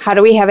better? How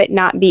do we have it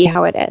not be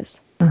how it is?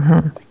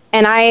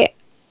 And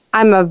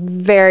I'm a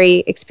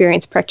very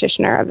experienced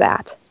practitioner of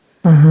that.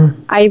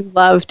 I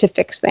love to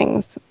fix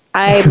things.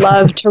 I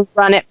love to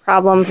run at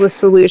problems with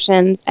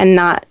solutions and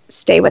not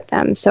stay with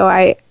them. So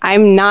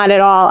I'm not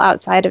at all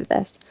outside of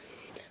this.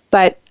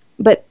 But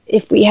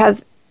if we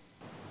have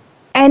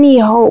any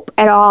hope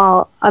at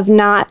all of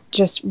not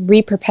just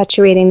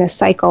re-perpetuating this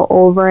cycle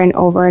over and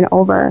over and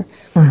over,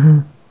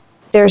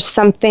 there's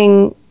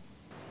something,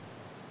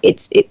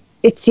 it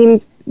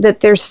seems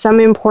that there's some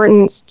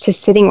importance to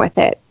sitting with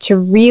it, to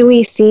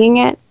really seeing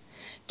it,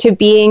 to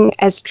being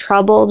as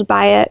troubled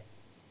by it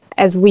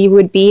as we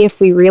would be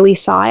if we really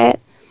saw it,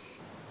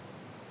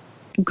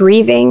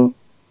 grieving,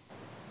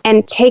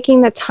 and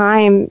taking the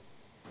time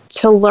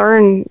to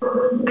learn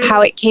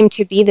how it came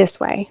to be this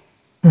way.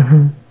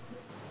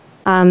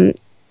 And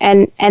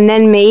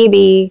then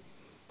maybe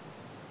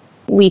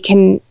we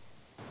can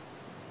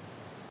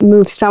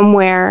move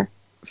somewhere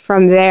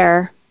from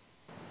there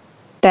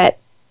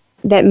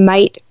that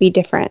might be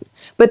different.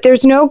 But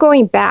there's no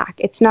going back.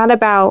 It's not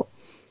about,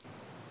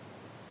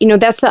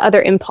 that's the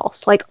other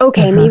impulse. Like,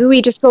 okay, maybe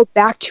we just go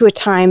back to a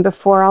time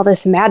before all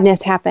this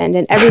madness happened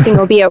and everything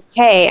will be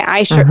okay.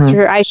 I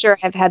sure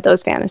have had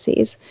those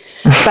fantasies.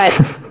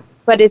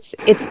 But it's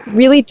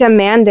really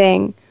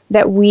demanding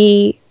that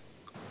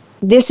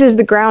this is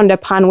the ground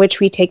upon which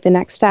we take the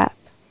next step.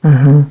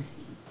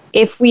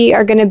 If we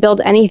are going to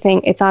build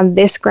anything, it's on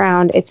this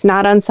ground. It's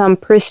not on some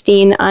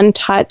pristine,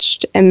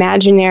 untouched,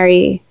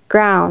 imaginary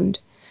ground.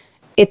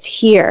 It's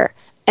here.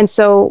 And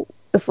so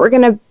if we're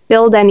going to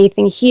build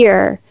anything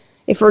here,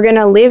 if we're going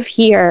to live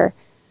here,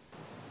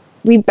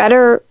 we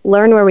better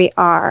learn where we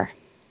are.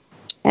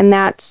 And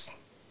that's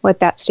what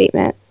that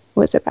statement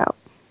was about.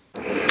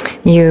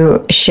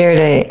 You shared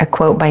a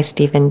quote by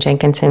Stephen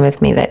Jenkinson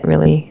with me that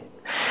really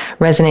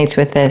resonates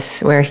with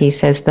this, where he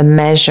says, the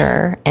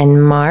measure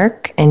and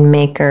mark and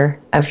maker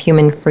of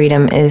human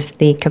freedom is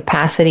the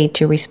capacity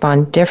to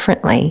respond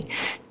differently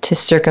to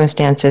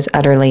circumstances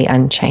utterly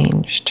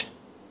unchanged.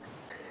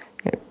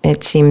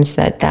 It seems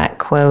that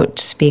quote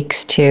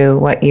speaks to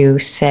what you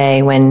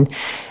say when,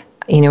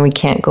 we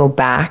can't go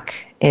back.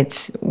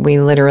 We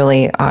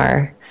literally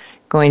are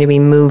going to be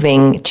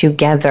moving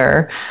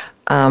together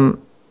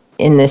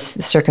in this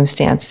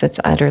circumstance that's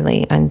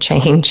utterly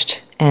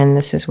unchanged, and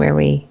this is where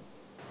we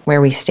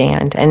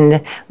stand.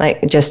 And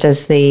like just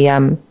as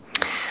the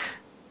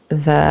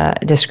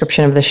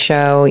description of the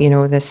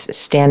show, this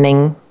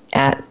standing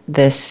at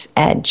this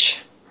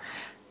edge,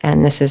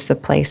 and this is the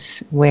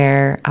place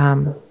where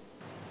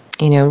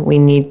we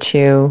need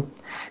to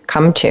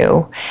come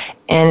to.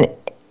 And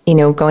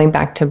going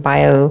back to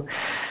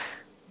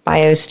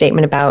Bio's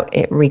statement about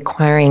it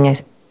requiring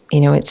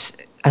it's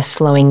a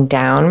slowing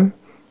down.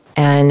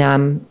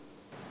 And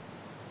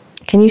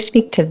can you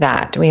speak to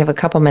that? We have a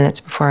couple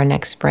minutes before our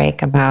next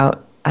break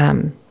about,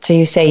 so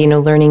you say,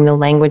 learning the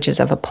languages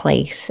of a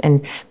place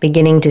and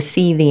beginning to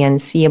see the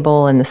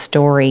unseeable and the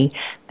story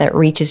that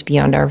reaches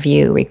beyond our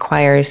view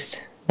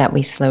requires that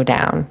we slow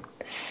down.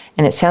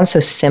 And it sounds so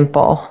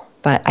simple,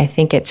 but I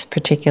think it's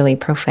particularly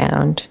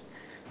profound.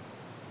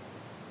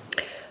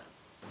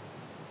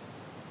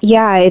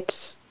 Yeah,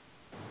 it's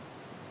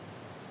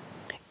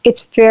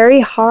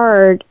very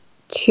hard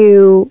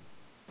to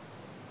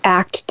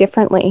act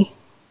differently.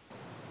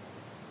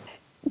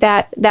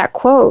 That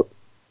quote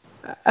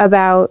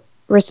about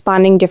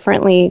responding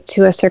differently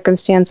to a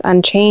circumstance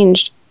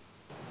unchanged,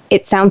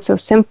 it sounds so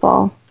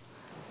simple,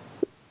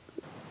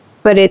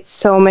 but it's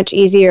so much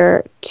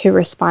easier to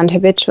respond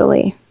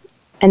habitually.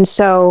 And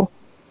so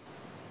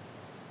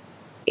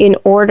in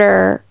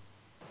order,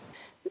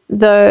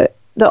 the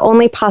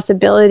only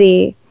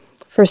possibility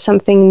for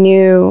something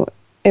new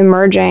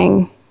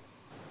emerging,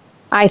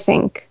 I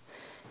think,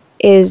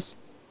 is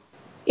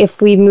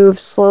if we move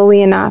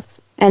slowly enough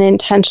and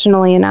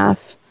intentionally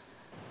enough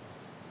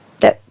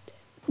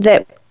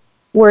that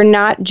we're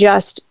not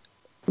just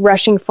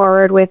rushing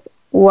forward with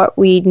what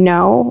we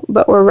know,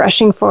 but we're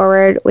rushing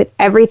forward with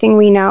everything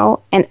we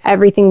know and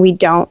everything we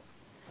don't.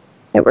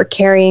 That we're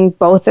carrying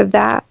both of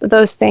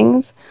those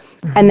things,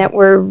 and that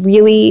we're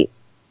really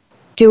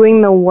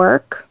doing the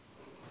work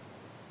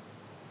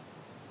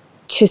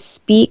to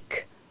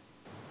speak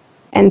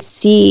and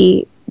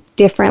see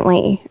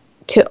differently,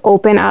 to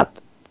open up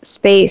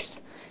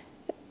space,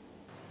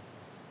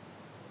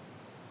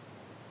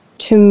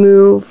 to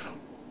move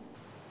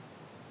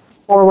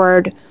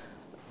forward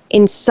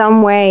in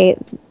some way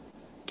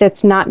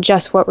that's not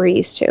just what we're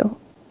used to.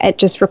 It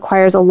just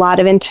requires a lot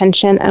of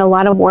intention and a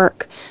lot of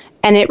work,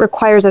 and it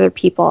requires other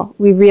people.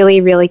 We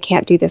really, really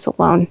can't do this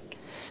alone,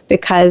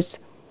 because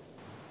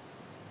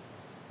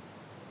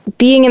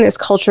being in this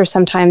culture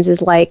sometimes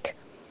is like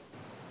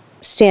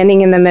standing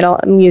in the middle,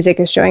 music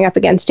is showing up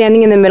again,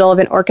 standing in the middle of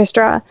an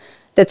orchestra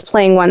that's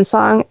playing one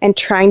song and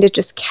trying to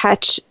just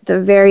catch the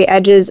very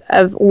edges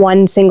of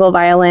one single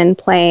violin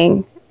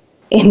playing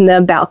in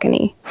the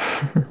balcony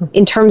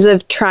in terms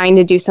of trying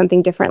to do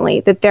something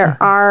differently. That there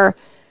are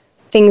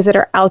things that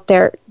are out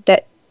there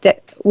that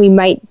we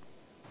might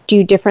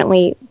do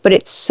differently, but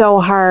it's so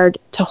hard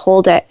to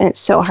hold it and it's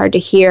so hard to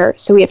hear.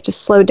 So we have to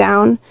slow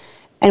down,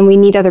 and we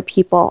need other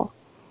people.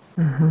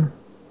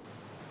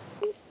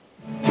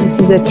 This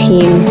is a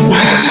team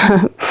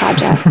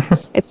project.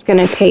 It's going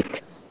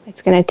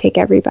to take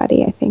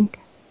everybody, I think.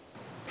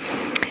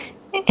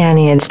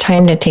 Annie, it's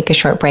time to take a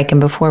short break. And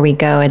before we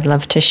go, I'd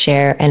love to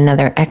share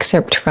another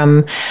excerpt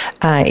from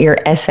your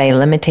essay,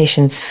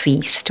 Limitations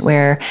Feast,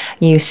 where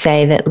you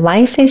say that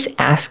life is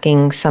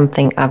asking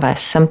something of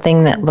us,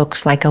 something that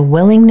looks like a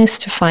willingness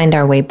to find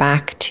our way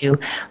back to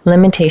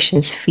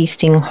limitations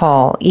feasting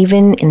hall,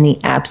 even in the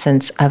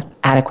absence of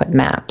adequate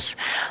maps.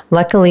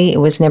 Luckily, it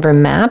was never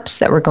maps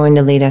that were going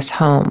to lead us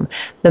home.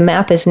 The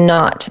map is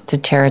not the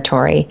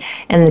territory,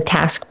 and the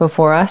task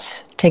before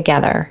us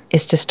together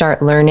is to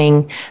start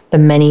learning the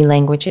many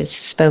languages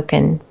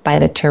spoken by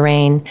the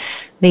terrain.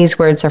 These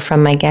words are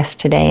from my guest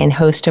today and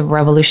host of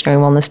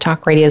Revolutionary Wellness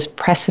Talk Radio's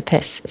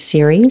Precipice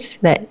series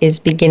that is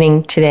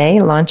beginning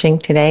today, launching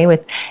today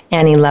with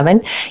Annie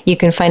Levin. You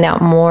can find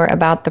out more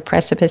about the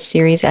Precipice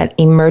series at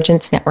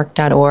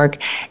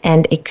emergencenetwork.org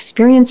and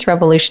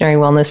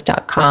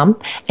experiencerevolutionarywellness.com.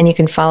 And you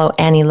can follow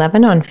Annie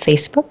Levin on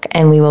Facebook,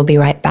 and we will be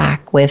right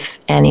back with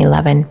Annie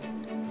Levin.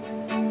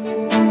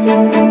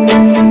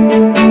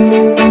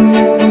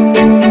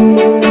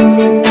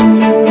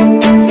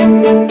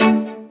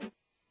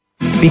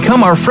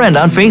 Become our friend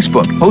on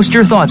Facebook. Post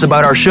your thoughts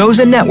about our shows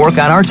and network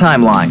on our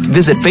timeline.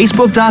 Visit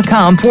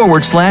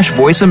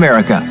facebook.com/Voice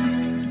America.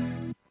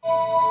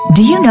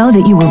 Do you know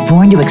that you were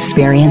born to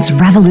experience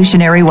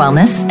revolutionary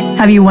wellness?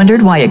 Have you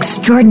wondered why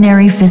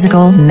extraordinary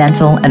physical,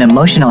 mental, and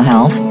emotional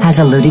health has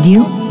eluded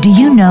you? Do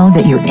you know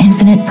that your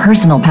infinite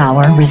personal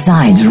power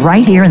resides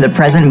right here in the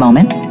present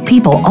moment?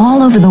 People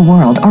all over the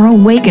world are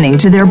awakening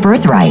to their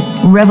birthright,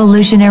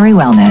 revolutionary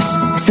wellness.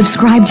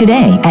 Subscribe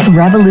today at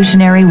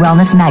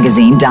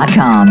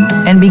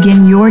revolutionarywellnessmagazine.com and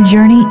begin your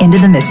journey into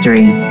the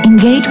mystery.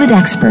 Engage with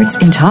experts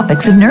in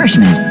topics of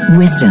nourishment,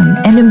 wisdom,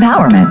 and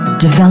empowerment.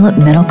 Develop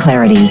mental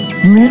clarity,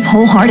 live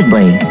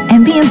wholeheartedly,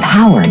 and be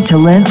empowered to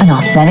live an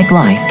authentic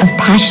life of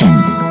passion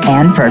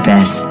and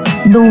purpose.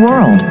 The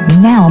world,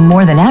 now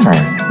more than ever,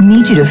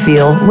 needs you to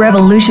feel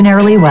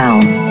revolutionarily well.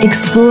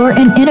 Explore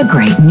and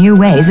integrate new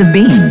ways of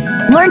being.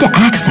 Learn to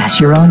access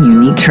your own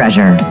unique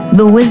treasure,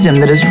 the wisdom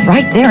that is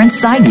right there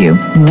inside you,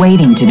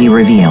 waiting to be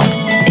revealed.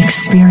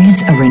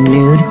 Experience a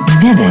renewed,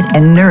 vivid,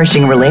 and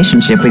nourishing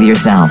relationship with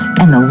yourself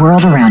and the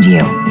world around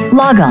you.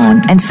 Log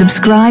on and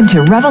subscribe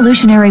to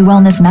Revolutionary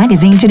Wellness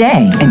Magazine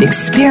today and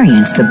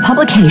experience the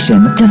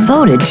publication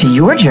devoted to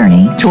your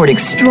journey toward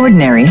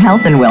extraordinary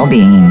health and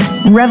well-being.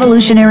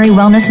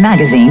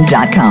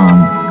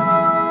 RevolutionaryWellnessMagazine.com.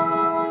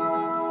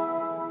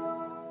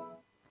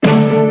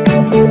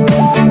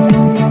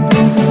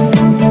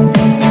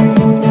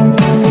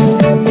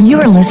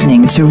 You're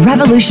listening to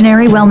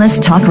Revolutionary Wellness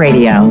Talk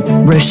Radio.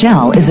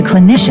 Rochelle is a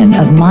clinician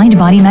of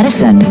mind-body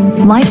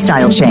medicine,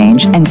 lifestyle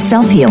change, and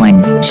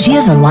self-healing. She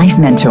is a life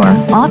mentor,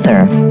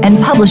 author, and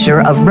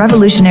publisher of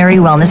Revolutionary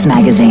Wellness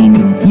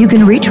Magazine. You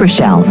can reach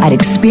Rochelle at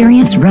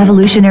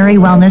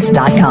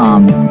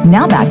experiencerevolutionarywellness.com.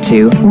 Now back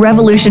to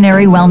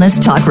Revolutionary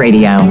Wellness Talk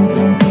Radio.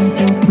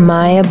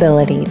 My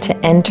ability to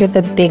enter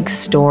the big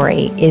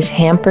story is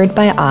hampered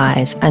by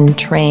eyes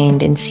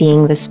untrained in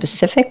seeing the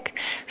specific,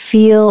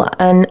 feet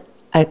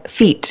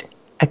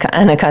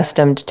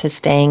unaccustomed to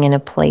staying in a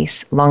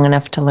place long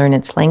enough to learn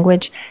its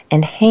language,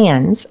 and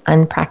hands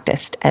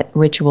unpracticed at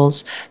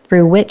rituals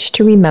through which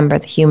to remember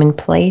the human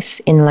place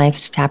in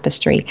life's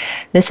tapestry.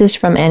 This is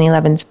from Annie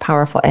Levin's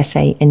powerful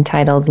essay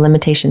entitled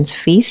Limitations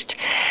Feast.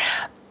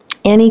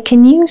 Annie,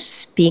 can you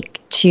speak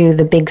to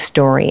the big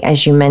story,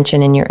 as you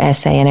mentioned in your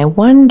essay? And I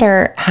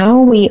wonder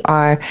how we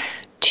are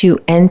to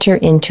enter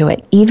into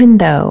it, even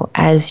though,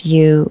 as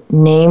you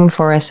name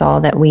for us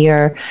all, that we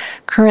are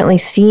currently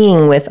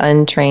seeing with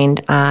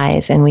untrained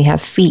eyes, and we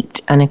have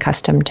feet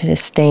unaccustomed to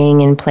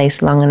staying in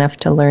place long enough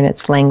to learn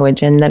its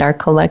language, and that our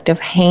collective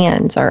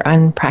hands are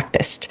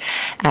unpracticed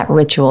at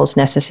rituals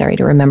necessary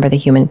to remember the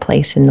human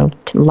place in the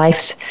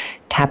life's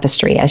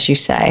tapestry, as you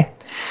say.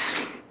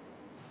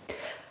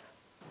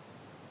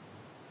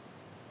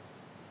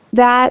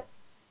 That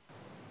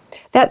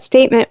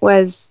statement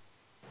was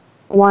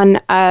one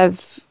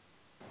of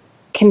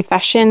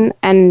confession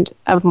and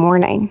of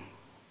mourning.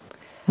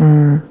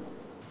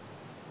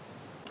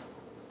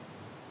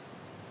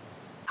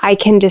 I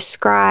can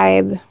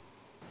describe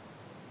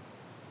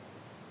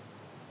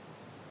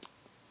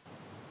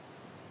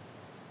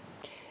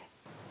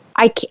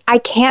I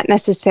can't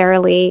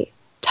necessarily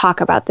talk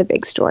about the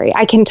big story.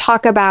 I can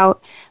talk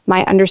about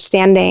my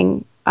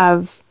understanding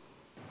of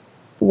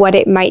what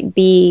it might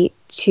be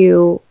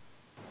to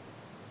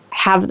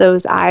have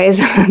those eyes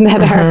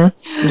that are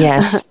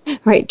yes,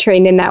 right,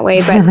 trained in that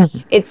way. But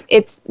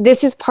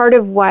this is part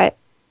of what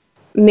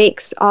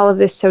makes all of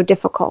this so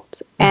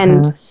difficult,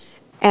 and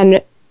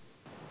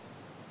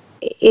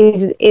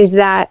is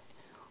that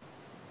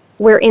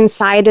we're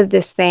inside of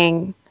this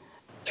thing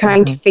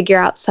trying to figure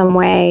out some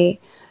way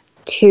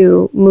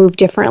to move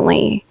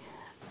differently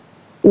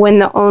when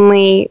the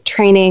only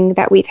training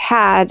that we've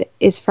had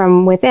is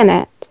from within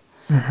it.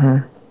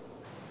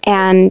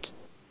 And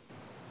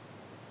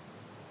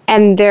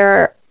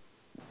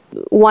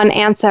one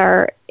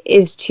answer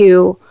is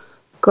to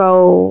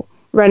go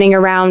running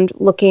around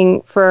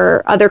looking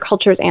for other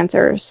cultures'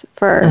 answers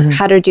for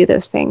how to do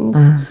those things.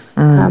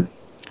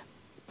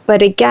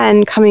 But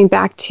again, coming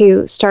back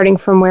to starting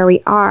from where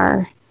we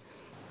are,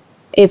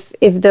 if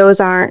those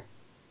aren't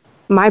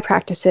my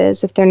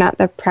practices, if they're not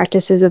the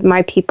practices of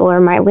my people or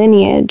my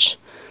lineage,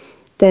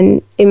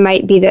 then it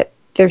might be that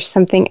there's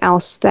something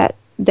else that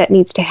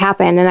needs to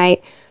happen. And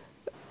I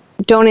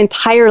don't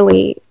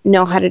entirely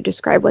know how to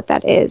describe what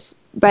that is.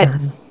 But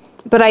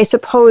I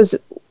suppose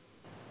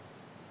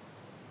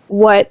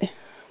what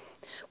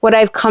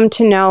I've come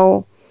to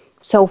know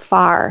so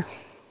far,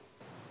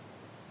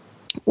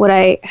 what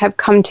I have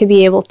come to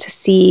be able to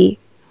see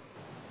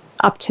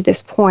up to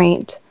this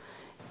point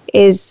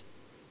is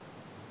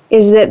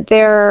that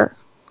there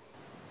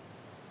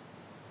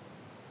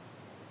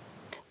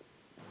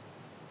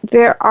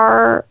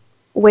are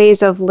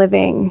ways of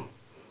living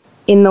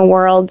in the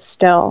world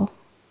still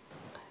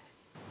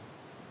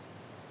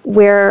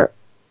where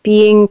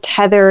being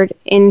tethered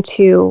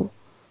into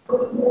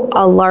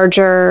a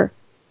larger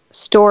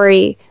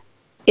story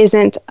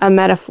isn't a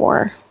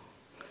metaphor.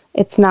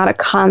 It's not a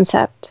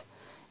concept.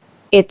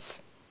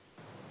 It's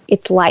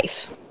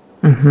life.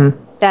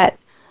 That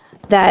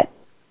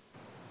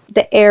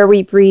the air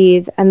we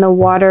breathe and the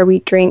water we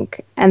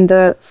drink and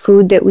the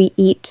food that we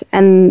eat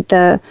and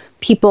the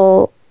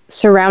people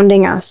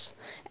surrounding us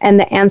and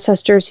the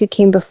ancestors who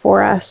came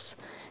before us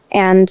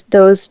and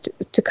those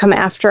to come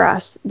after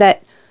us,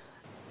 that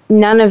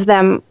none of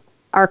them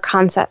are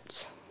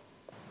concepts.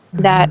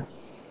 That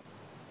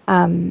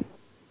and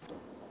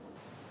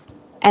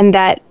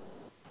that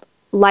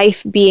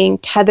life being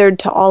tethered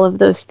to all of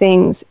those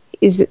things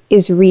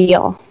is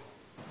real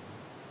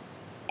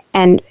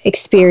and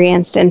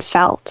experienced and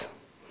felt.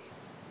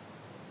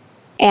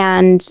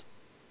 And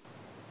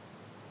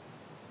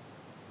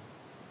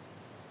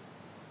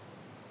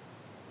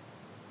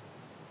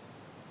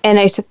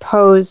I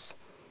suppose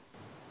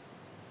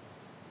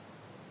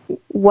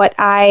what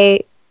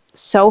I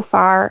so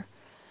far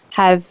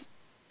have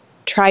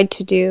tried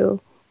to do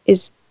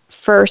is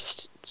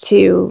first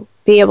to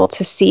be able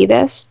to see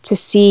this, to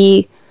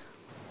see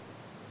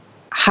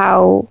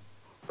how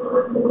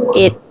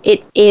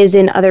it is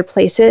in other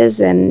places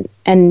and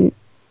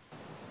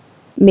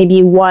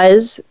maybe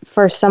was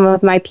for some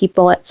of my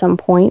people at some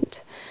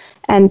point,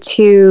 and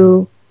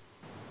to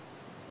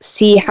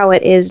see how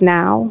it is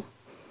now,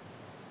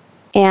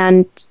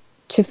 and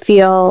to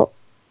feel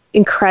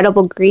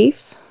incredible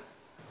grief.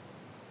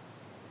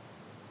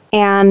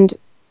 And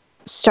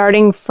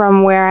starting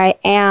from where I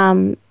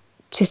am,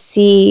 to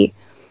see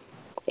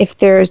if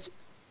there's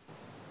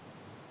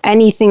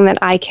anything that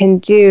I can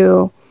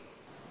do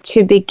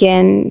to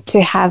begin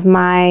to have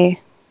my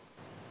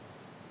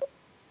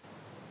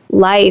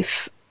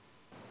life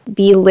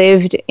be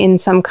lived in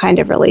some kind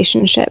of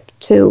relationship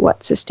to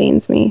what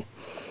sustains me.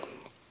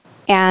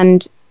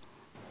 And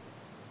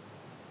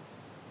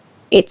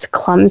it's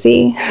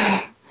clumsy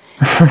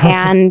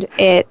and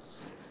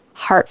it's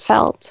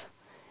heartfelt,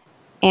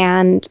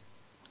 and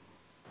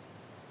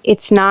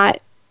it's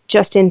not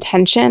just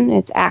intention,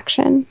 it's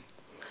action.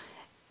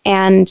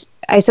 And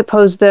I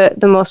suppose the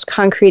most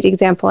concrete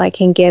example I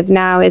can give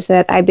now is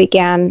that I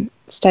began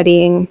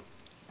studying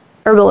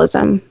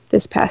herbalism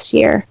this past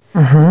year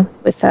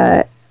with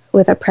a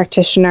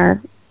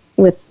practitioner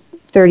with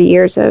 30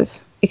 years of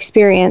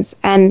experience.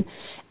 And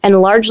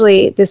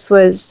largely this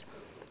was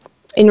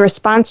in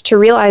response to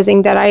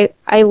realizing that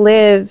I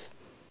live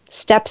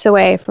steps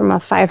away from a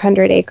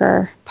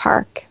 500-acre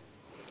park.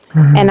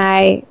 And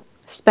I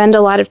spend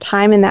a lot of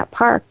time in that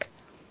park.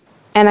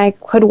 And I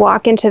could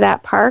walk into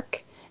that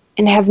park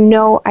and have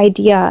no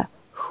idea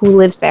who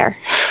lives there.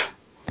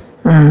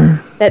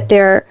 That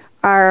there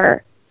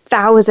are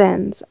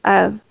thousands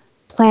of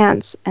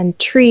plants and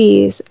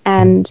trees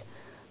and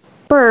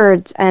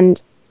birds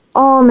and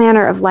all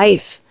manner of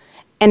life.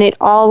 And it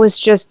all was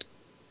just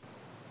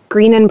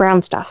green and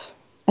brown stuff,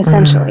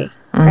 essentially,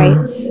 right?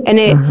 And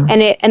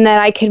and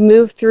that I could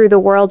move through the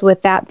world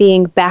with that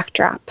being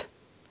backdrop,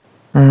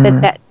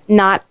 that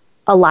not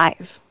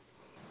alive,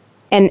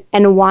 and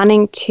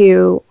wanting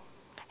to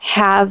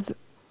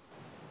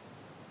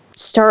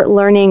start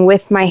learning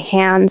with my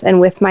hands and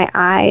with my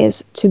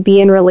eyes to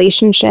be in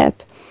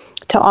relationship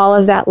to all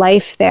of that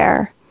life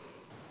there,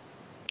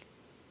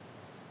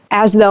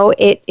 as though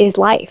it is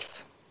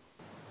life,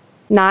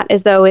 not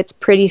as though it's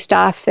pretty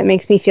stuff that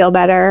makes me feel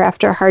better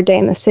after a hard day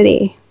in the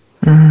city,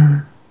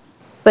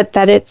 but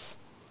that it's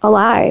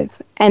alive,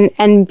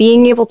 and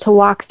being able to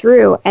walk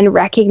through and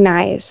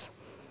recognize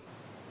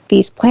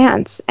these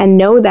plants and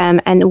know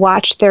them and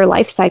watch their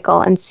life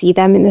cycle and see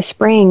them in the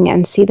spring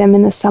and see them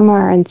in the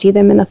summer and see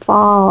them in the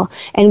fall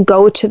and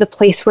go to the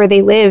place where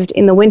they lived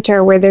in the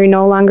winter where they're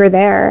no longer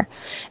there,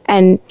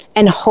 and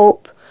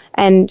hope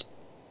and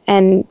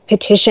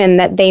petition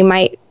that they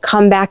might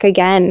come back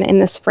again in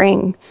the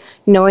spring,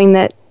 knowing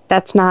that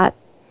that's not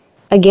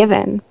a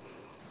given.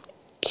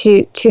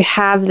 To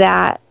have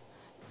that,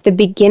 the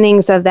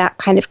beginnings of that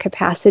kind of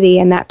capacity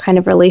and that kind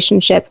of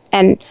relationship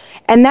and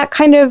that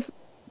kind of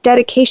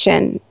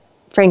dedication,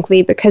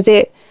 frankly, because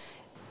it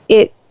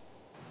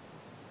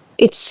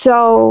it's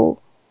so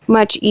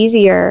much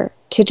easier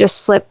to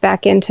just slip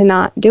back into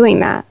not doing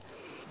that.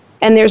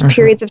 And there's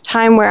periods of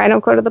time where I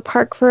don't go to the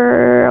park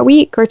for a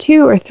week or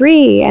 2 or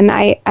 3, and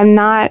I'm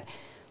not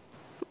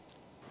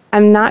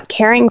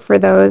caring for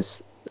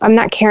those. I'm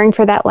not caring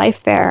for that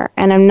life there,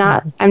 and I'm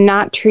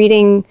not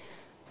treating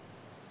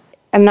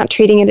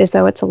it as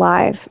though it's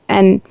alive.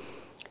 And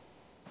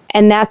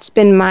that's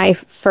been my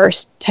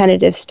first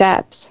tentative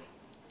steps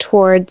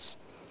towards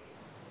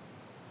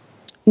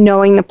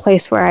knowing the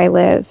place where I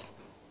live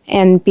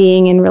and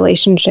being in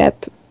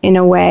relationship in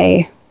a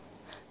way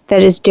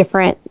that is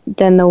different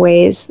than the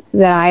ways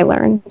that I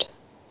learned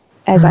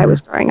as I was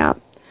growing up.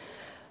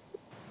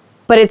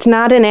 But it's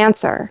not an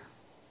answer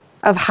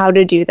of how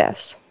to do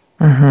this.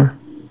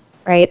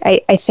 Right?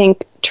 I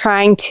think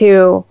trying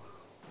to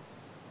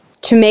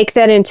make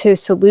that into a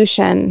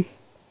solution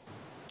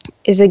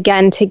is,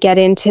 again, to get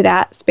into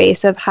that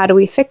space of how do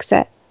we fix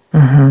it?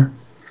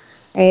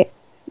 Right?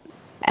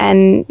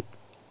 And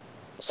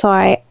so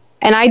I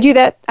do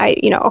that.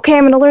 Okay,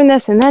 I'm going to learn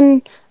this, and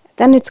then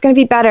it's going to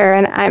be better.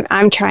 And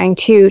I'm trying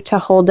to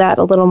hold that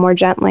a little more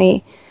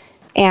gently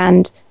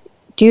and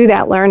do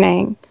that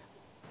learning,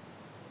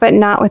 but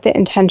not with the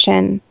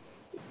intention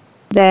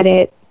that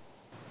it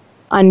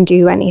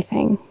undo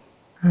anything.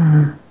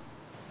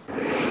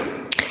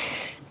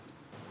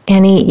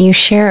 Annie, you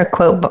share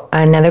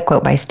another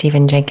quote by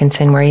Stephen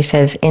Jenkinson, where he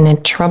says, "In a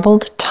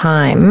troubled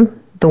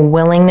time, the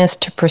willingness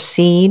to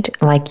proceed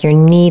like you're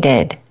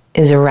needed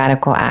is a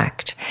radical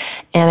act."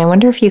 And I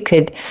wonder if you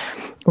could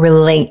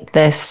relate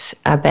this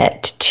a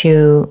bit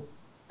to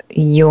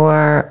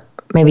your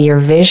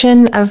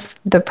vision of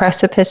the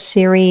Precipice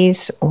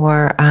series,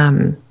 or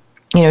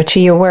to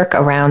your work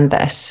around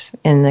this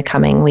in the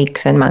coming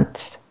weeks and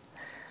months.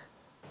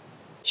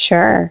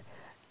 Sure.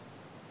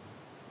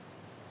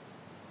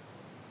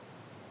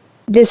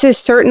 This is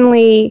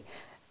certainly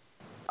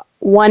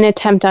one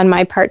attempt on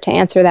my part to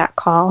answer that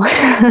call.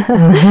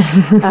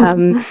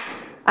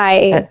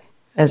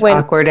 As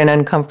awkward and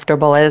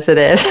uncomfortable as it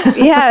is.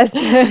 Yes.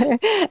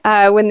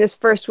 When this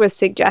first was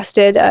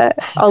suggested, a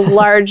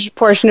large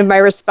portion of my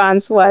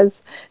response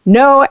was,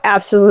 no,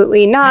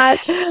 absolutely not.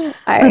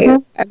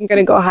 I'm going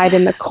to go hide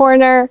in the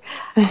corner.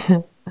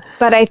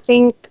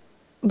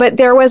 But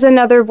there was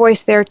another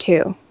voice there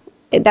too.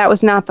 That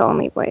was not the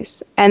only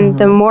voice. And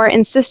the more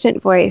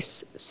insistent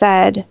voice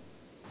said,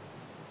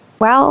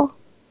 well,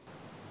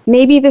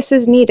 maybe this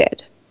is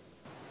needed.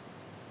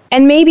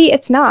 And maybe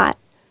it's not.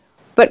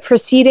 But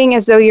proceeding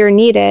as though you're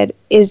needed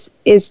is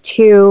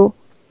to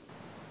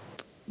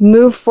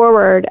move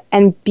forward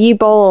and be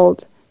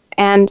bold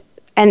and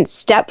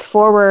step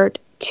forward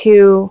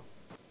to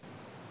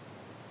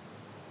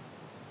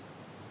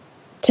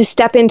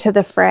step into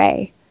the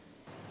fray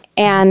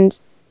and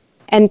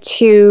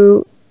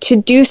to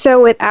do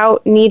so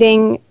without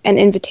needing an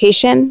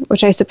invitation,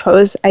 which I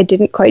suppose I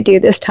didn't quite do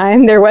this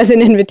time. There was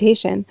an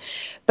invitation,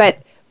 but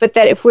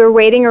that if we're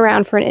waiting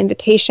around for an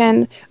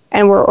invitation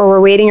and we're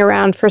waiting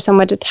around for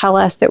someone to tell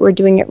us that we're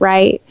doing it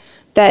right,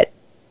 that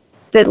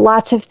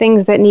lots of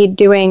things that need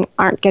doing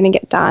aren't going to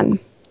get done.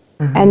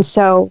 And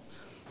so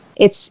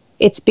it's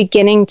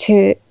beginning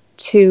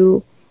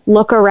to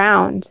look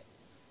around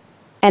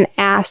and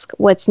ask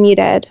what's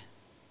needed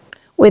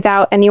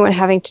without anyone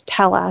having to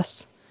tell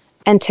us,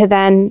 and to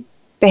then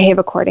behave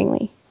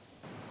accordingly.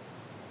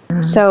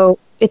 So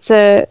it's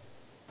a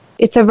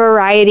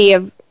variety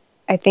of,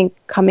 I think,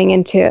 coming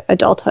into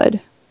adulthood,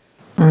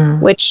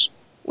 which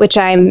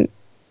I'm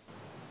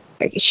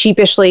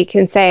sheepishly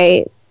can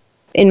say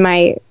in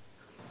my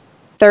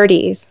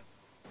 30s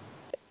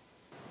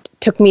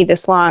took me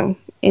this long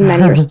in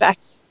many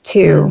respects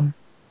to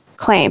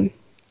claim.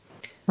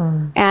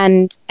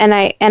 And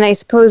I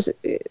suppose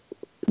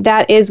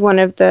that is one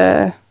of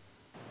the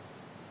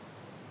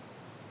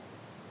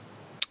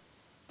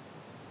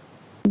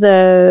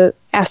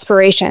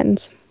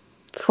aspirations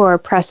for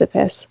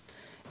Precipice,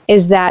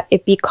 is that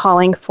it be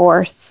calling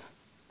forth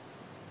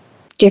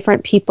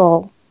different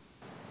people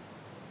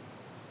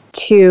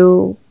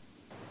to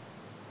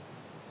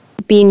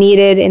be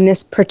needed in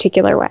this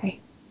particular way,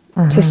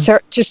 to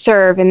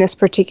serve in this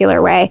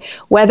particular way,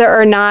 whether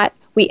or not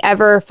we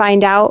ever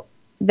find out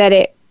that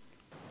it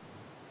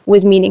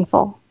was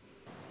meaningful.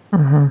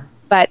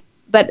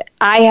 But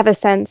I have a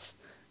sense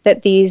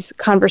that these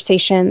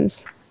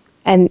conversations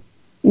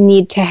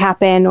need to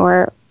happen,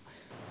 or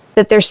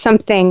that there's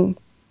something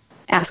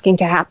asking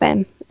to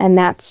happen, and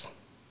that's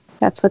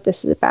what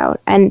this is about.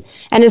 And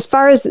as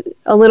far as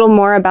a little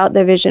more about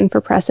the vision for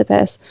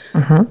Precipice,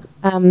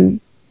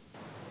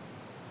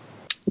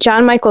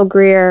 John Michael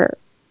Greer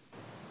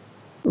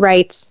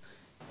writes,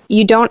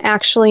 "You don't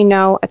actually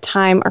know a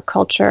time or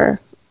culture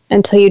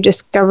until you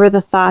discover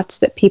the thoughts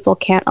that people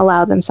can't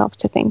allow themselves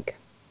to think."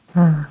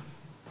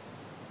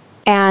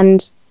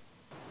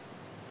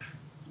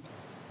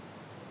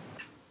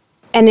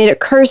 And it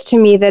occurs to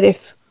me that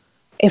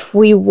if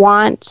we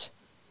want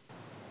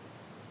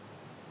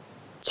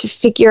to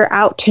figure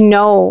out, to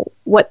know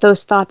what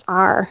those thoughts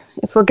are,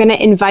 if we're going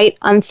to invite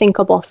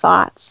unthinkable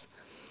thoughts,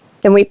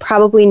 then we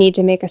probably need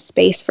to make a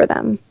space for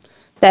them.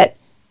 that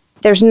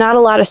there's not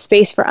a lot of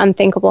space for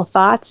unthinkable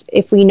thoughts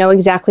if we know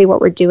exactly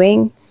what we're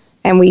doing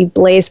and we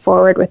blaze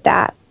forward with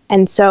that.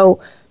 And so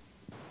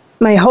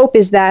my hope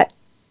is that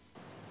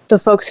the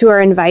folks who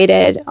are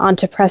invited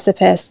onto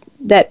Precipice,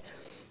 that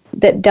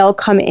they'll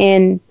come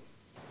in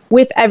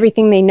with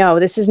everything they know.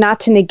 This is not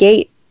to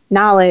negate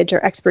knowledge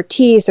or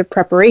expertise or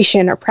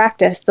preparation or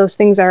practice. Those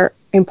things are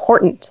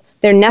important.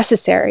 They're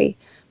necessary,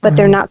 but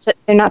they're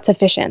not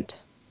sufficient.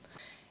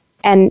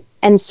 And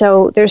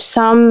so there's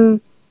something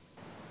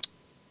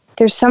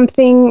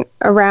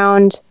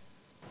around,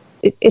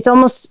 it's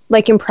almost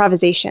like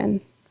improvisation,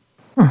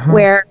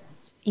 where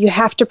you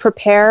have to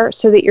prepare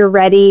so that you're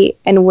ready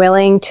and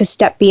willing to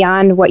step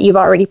beyond what you've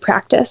already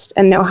practiced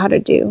and know how to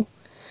do.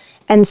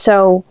 And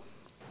so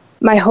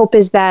my hope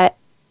is that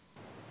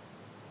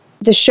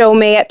the show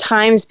may at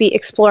times be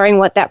exploring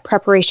what that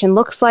preparation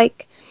looks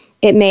like.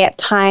 It may at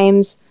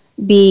times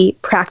be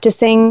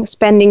practicing,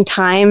 spending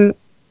time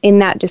in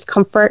that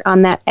discomfort,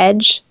 on that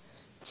edge,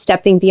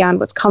 stepping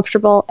beyond what's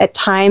comfortable. At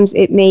times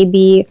it may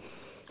be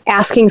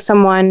asking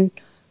someone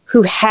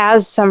who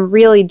has some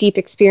really deep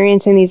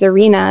experience in these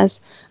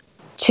arenas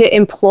to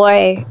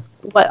employ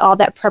what all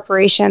that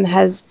preparation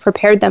has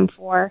prepared them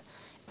for,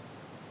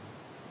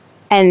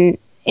 and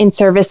in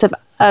service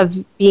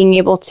of being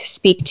able to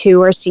speak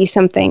to or see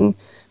something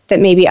that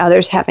maybe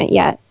others haven't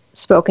yet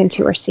spoken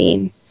to or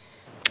seen.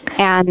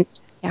 And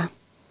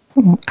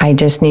I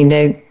just need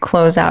to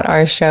close out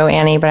our show,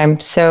 Annie, but I'm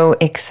so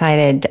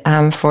excited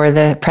for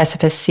the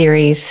Precipice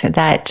series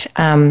that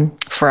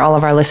for all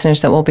of our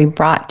listeners that will be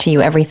brought to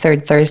you every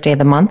third Thursday of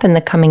the month in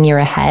the coming year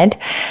ahead.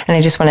 And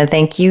I just want to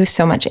thank you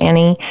so much,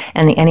 Annie,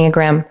 and the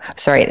Enneagram,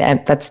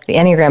 that's the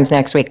Enneagrams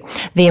next week,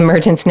 the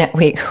Emergence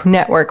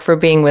Network for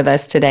being with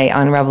us today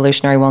on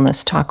Revolutionary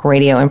Wellness Talk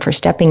Radio and for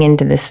stepping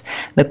into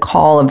the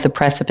call of the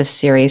Precipice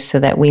series so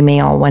that we may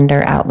all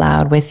wonder out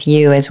loud with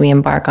you as we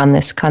embark on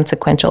this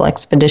consequential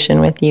expedition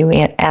with you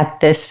at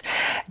this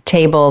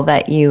table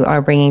that you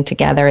are bringing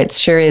together. It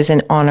sure is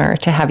an honor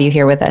to have you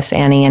here with us,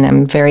 Annie, and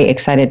I'm very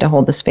excited to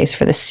hold the space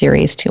for this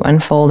series to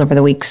unfold over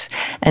the weeks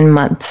and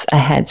months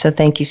ahead. So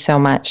thank you so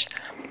much.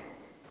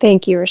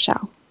 Thank you,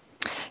 Rochelle.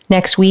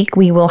 Next week,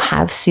 we will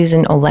have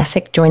Susan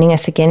Olesic joining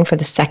us again for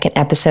the second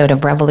episode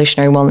of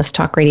Revolutionary Wellness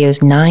Talk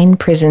Radio's 9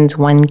 Prisons,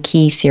 1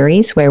 Key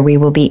series, where we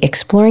will be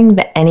exploring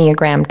the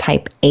Enneagram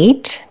Type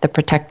 8, the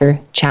Protector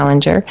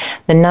Challenger.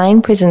 The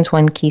 9 Prisons,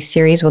 1 Key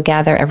series will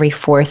gather every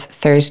fourth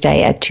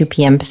Thursday at 2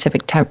 p.m.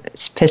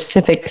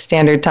 Pacific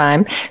Standard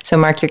Time. So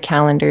mark your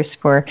calendars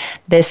for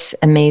this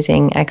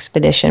amazing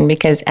expedition,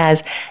 because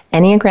as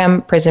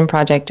Enneagram Prison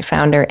Project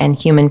founder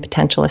and human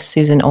potentialist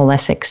Susan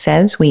Olesic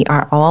says, we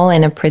are all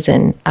in a prison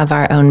of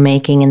our own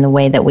making in the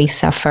way that we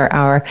suffer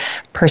our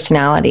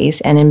personalities,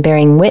 and in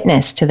bearing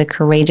witness to the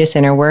courageous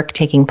inner work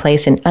taking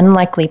place in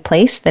unlikely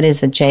place that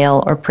is a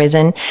jail or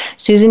prison,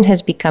 Susan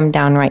has become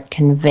downright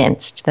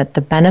convinced that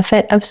the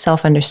benefit of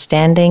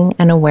self-understanding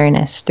and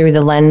awareness through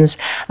the lens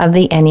of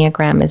the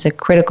Enneagram is a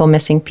critical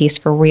missing piece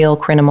for real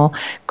criminal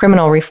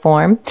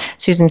reform.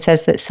 Susan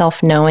says that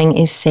self-knowing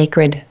is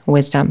sacred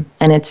wisdom,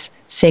 and it's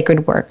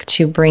sacred work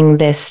to bring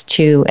this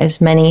to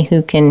as many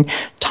who can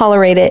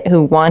tolerate it,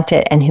 who want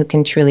it, and who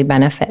can truly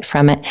benefit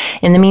from it.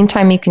 In the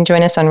meantime, you can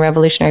join us on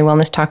Revolutionary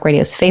Wellness Talk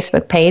Radio's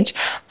Facebook page,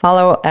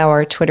 follow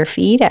our Twitter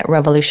feed at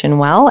Revolution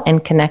Well,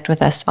 and connect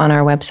with us on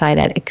our website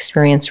at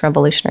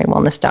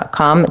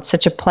experiencerevolutionarywellness.com. It's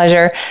such a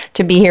pleasure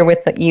to be here with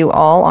you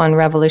all on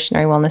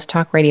Revolutionary Wellness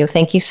Talk Radio.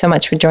 Thank you so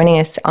much for joining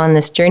us on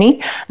this journey.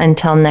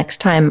 Until next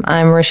time,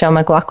 I'm Rochelle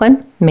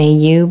McLaughlin. May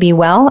you be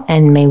well,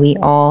 and may we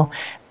all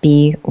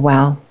be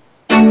well.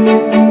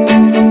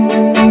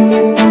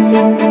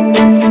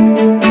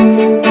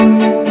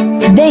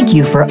 Thank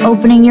you for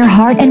opening your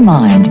heart and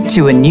mind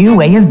to a new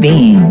way of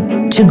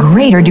being, to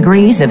greater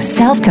degrees of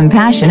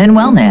self-compassion and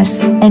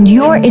wellness, and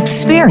your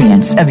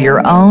experience of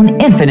your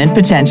own infinite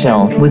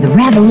potential with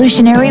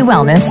Revolutionary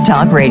Wellness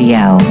Talk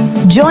Radio.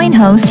 Join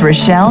host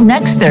Rochelle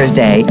next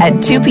Thursday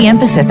at 2 p.m.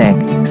 Pacific,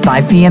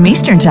 5 p.m.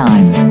 Eastern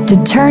Time,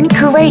 to turn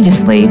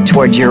courageously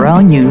towards your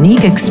own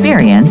unique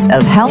experience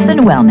of health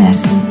and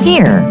wellness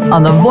here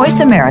on the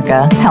Voice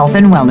America Health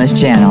and Wellness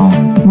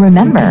Channel.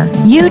 Remember,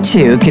 you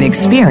too can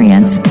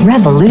experience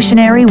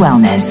revolutionary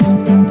wellness.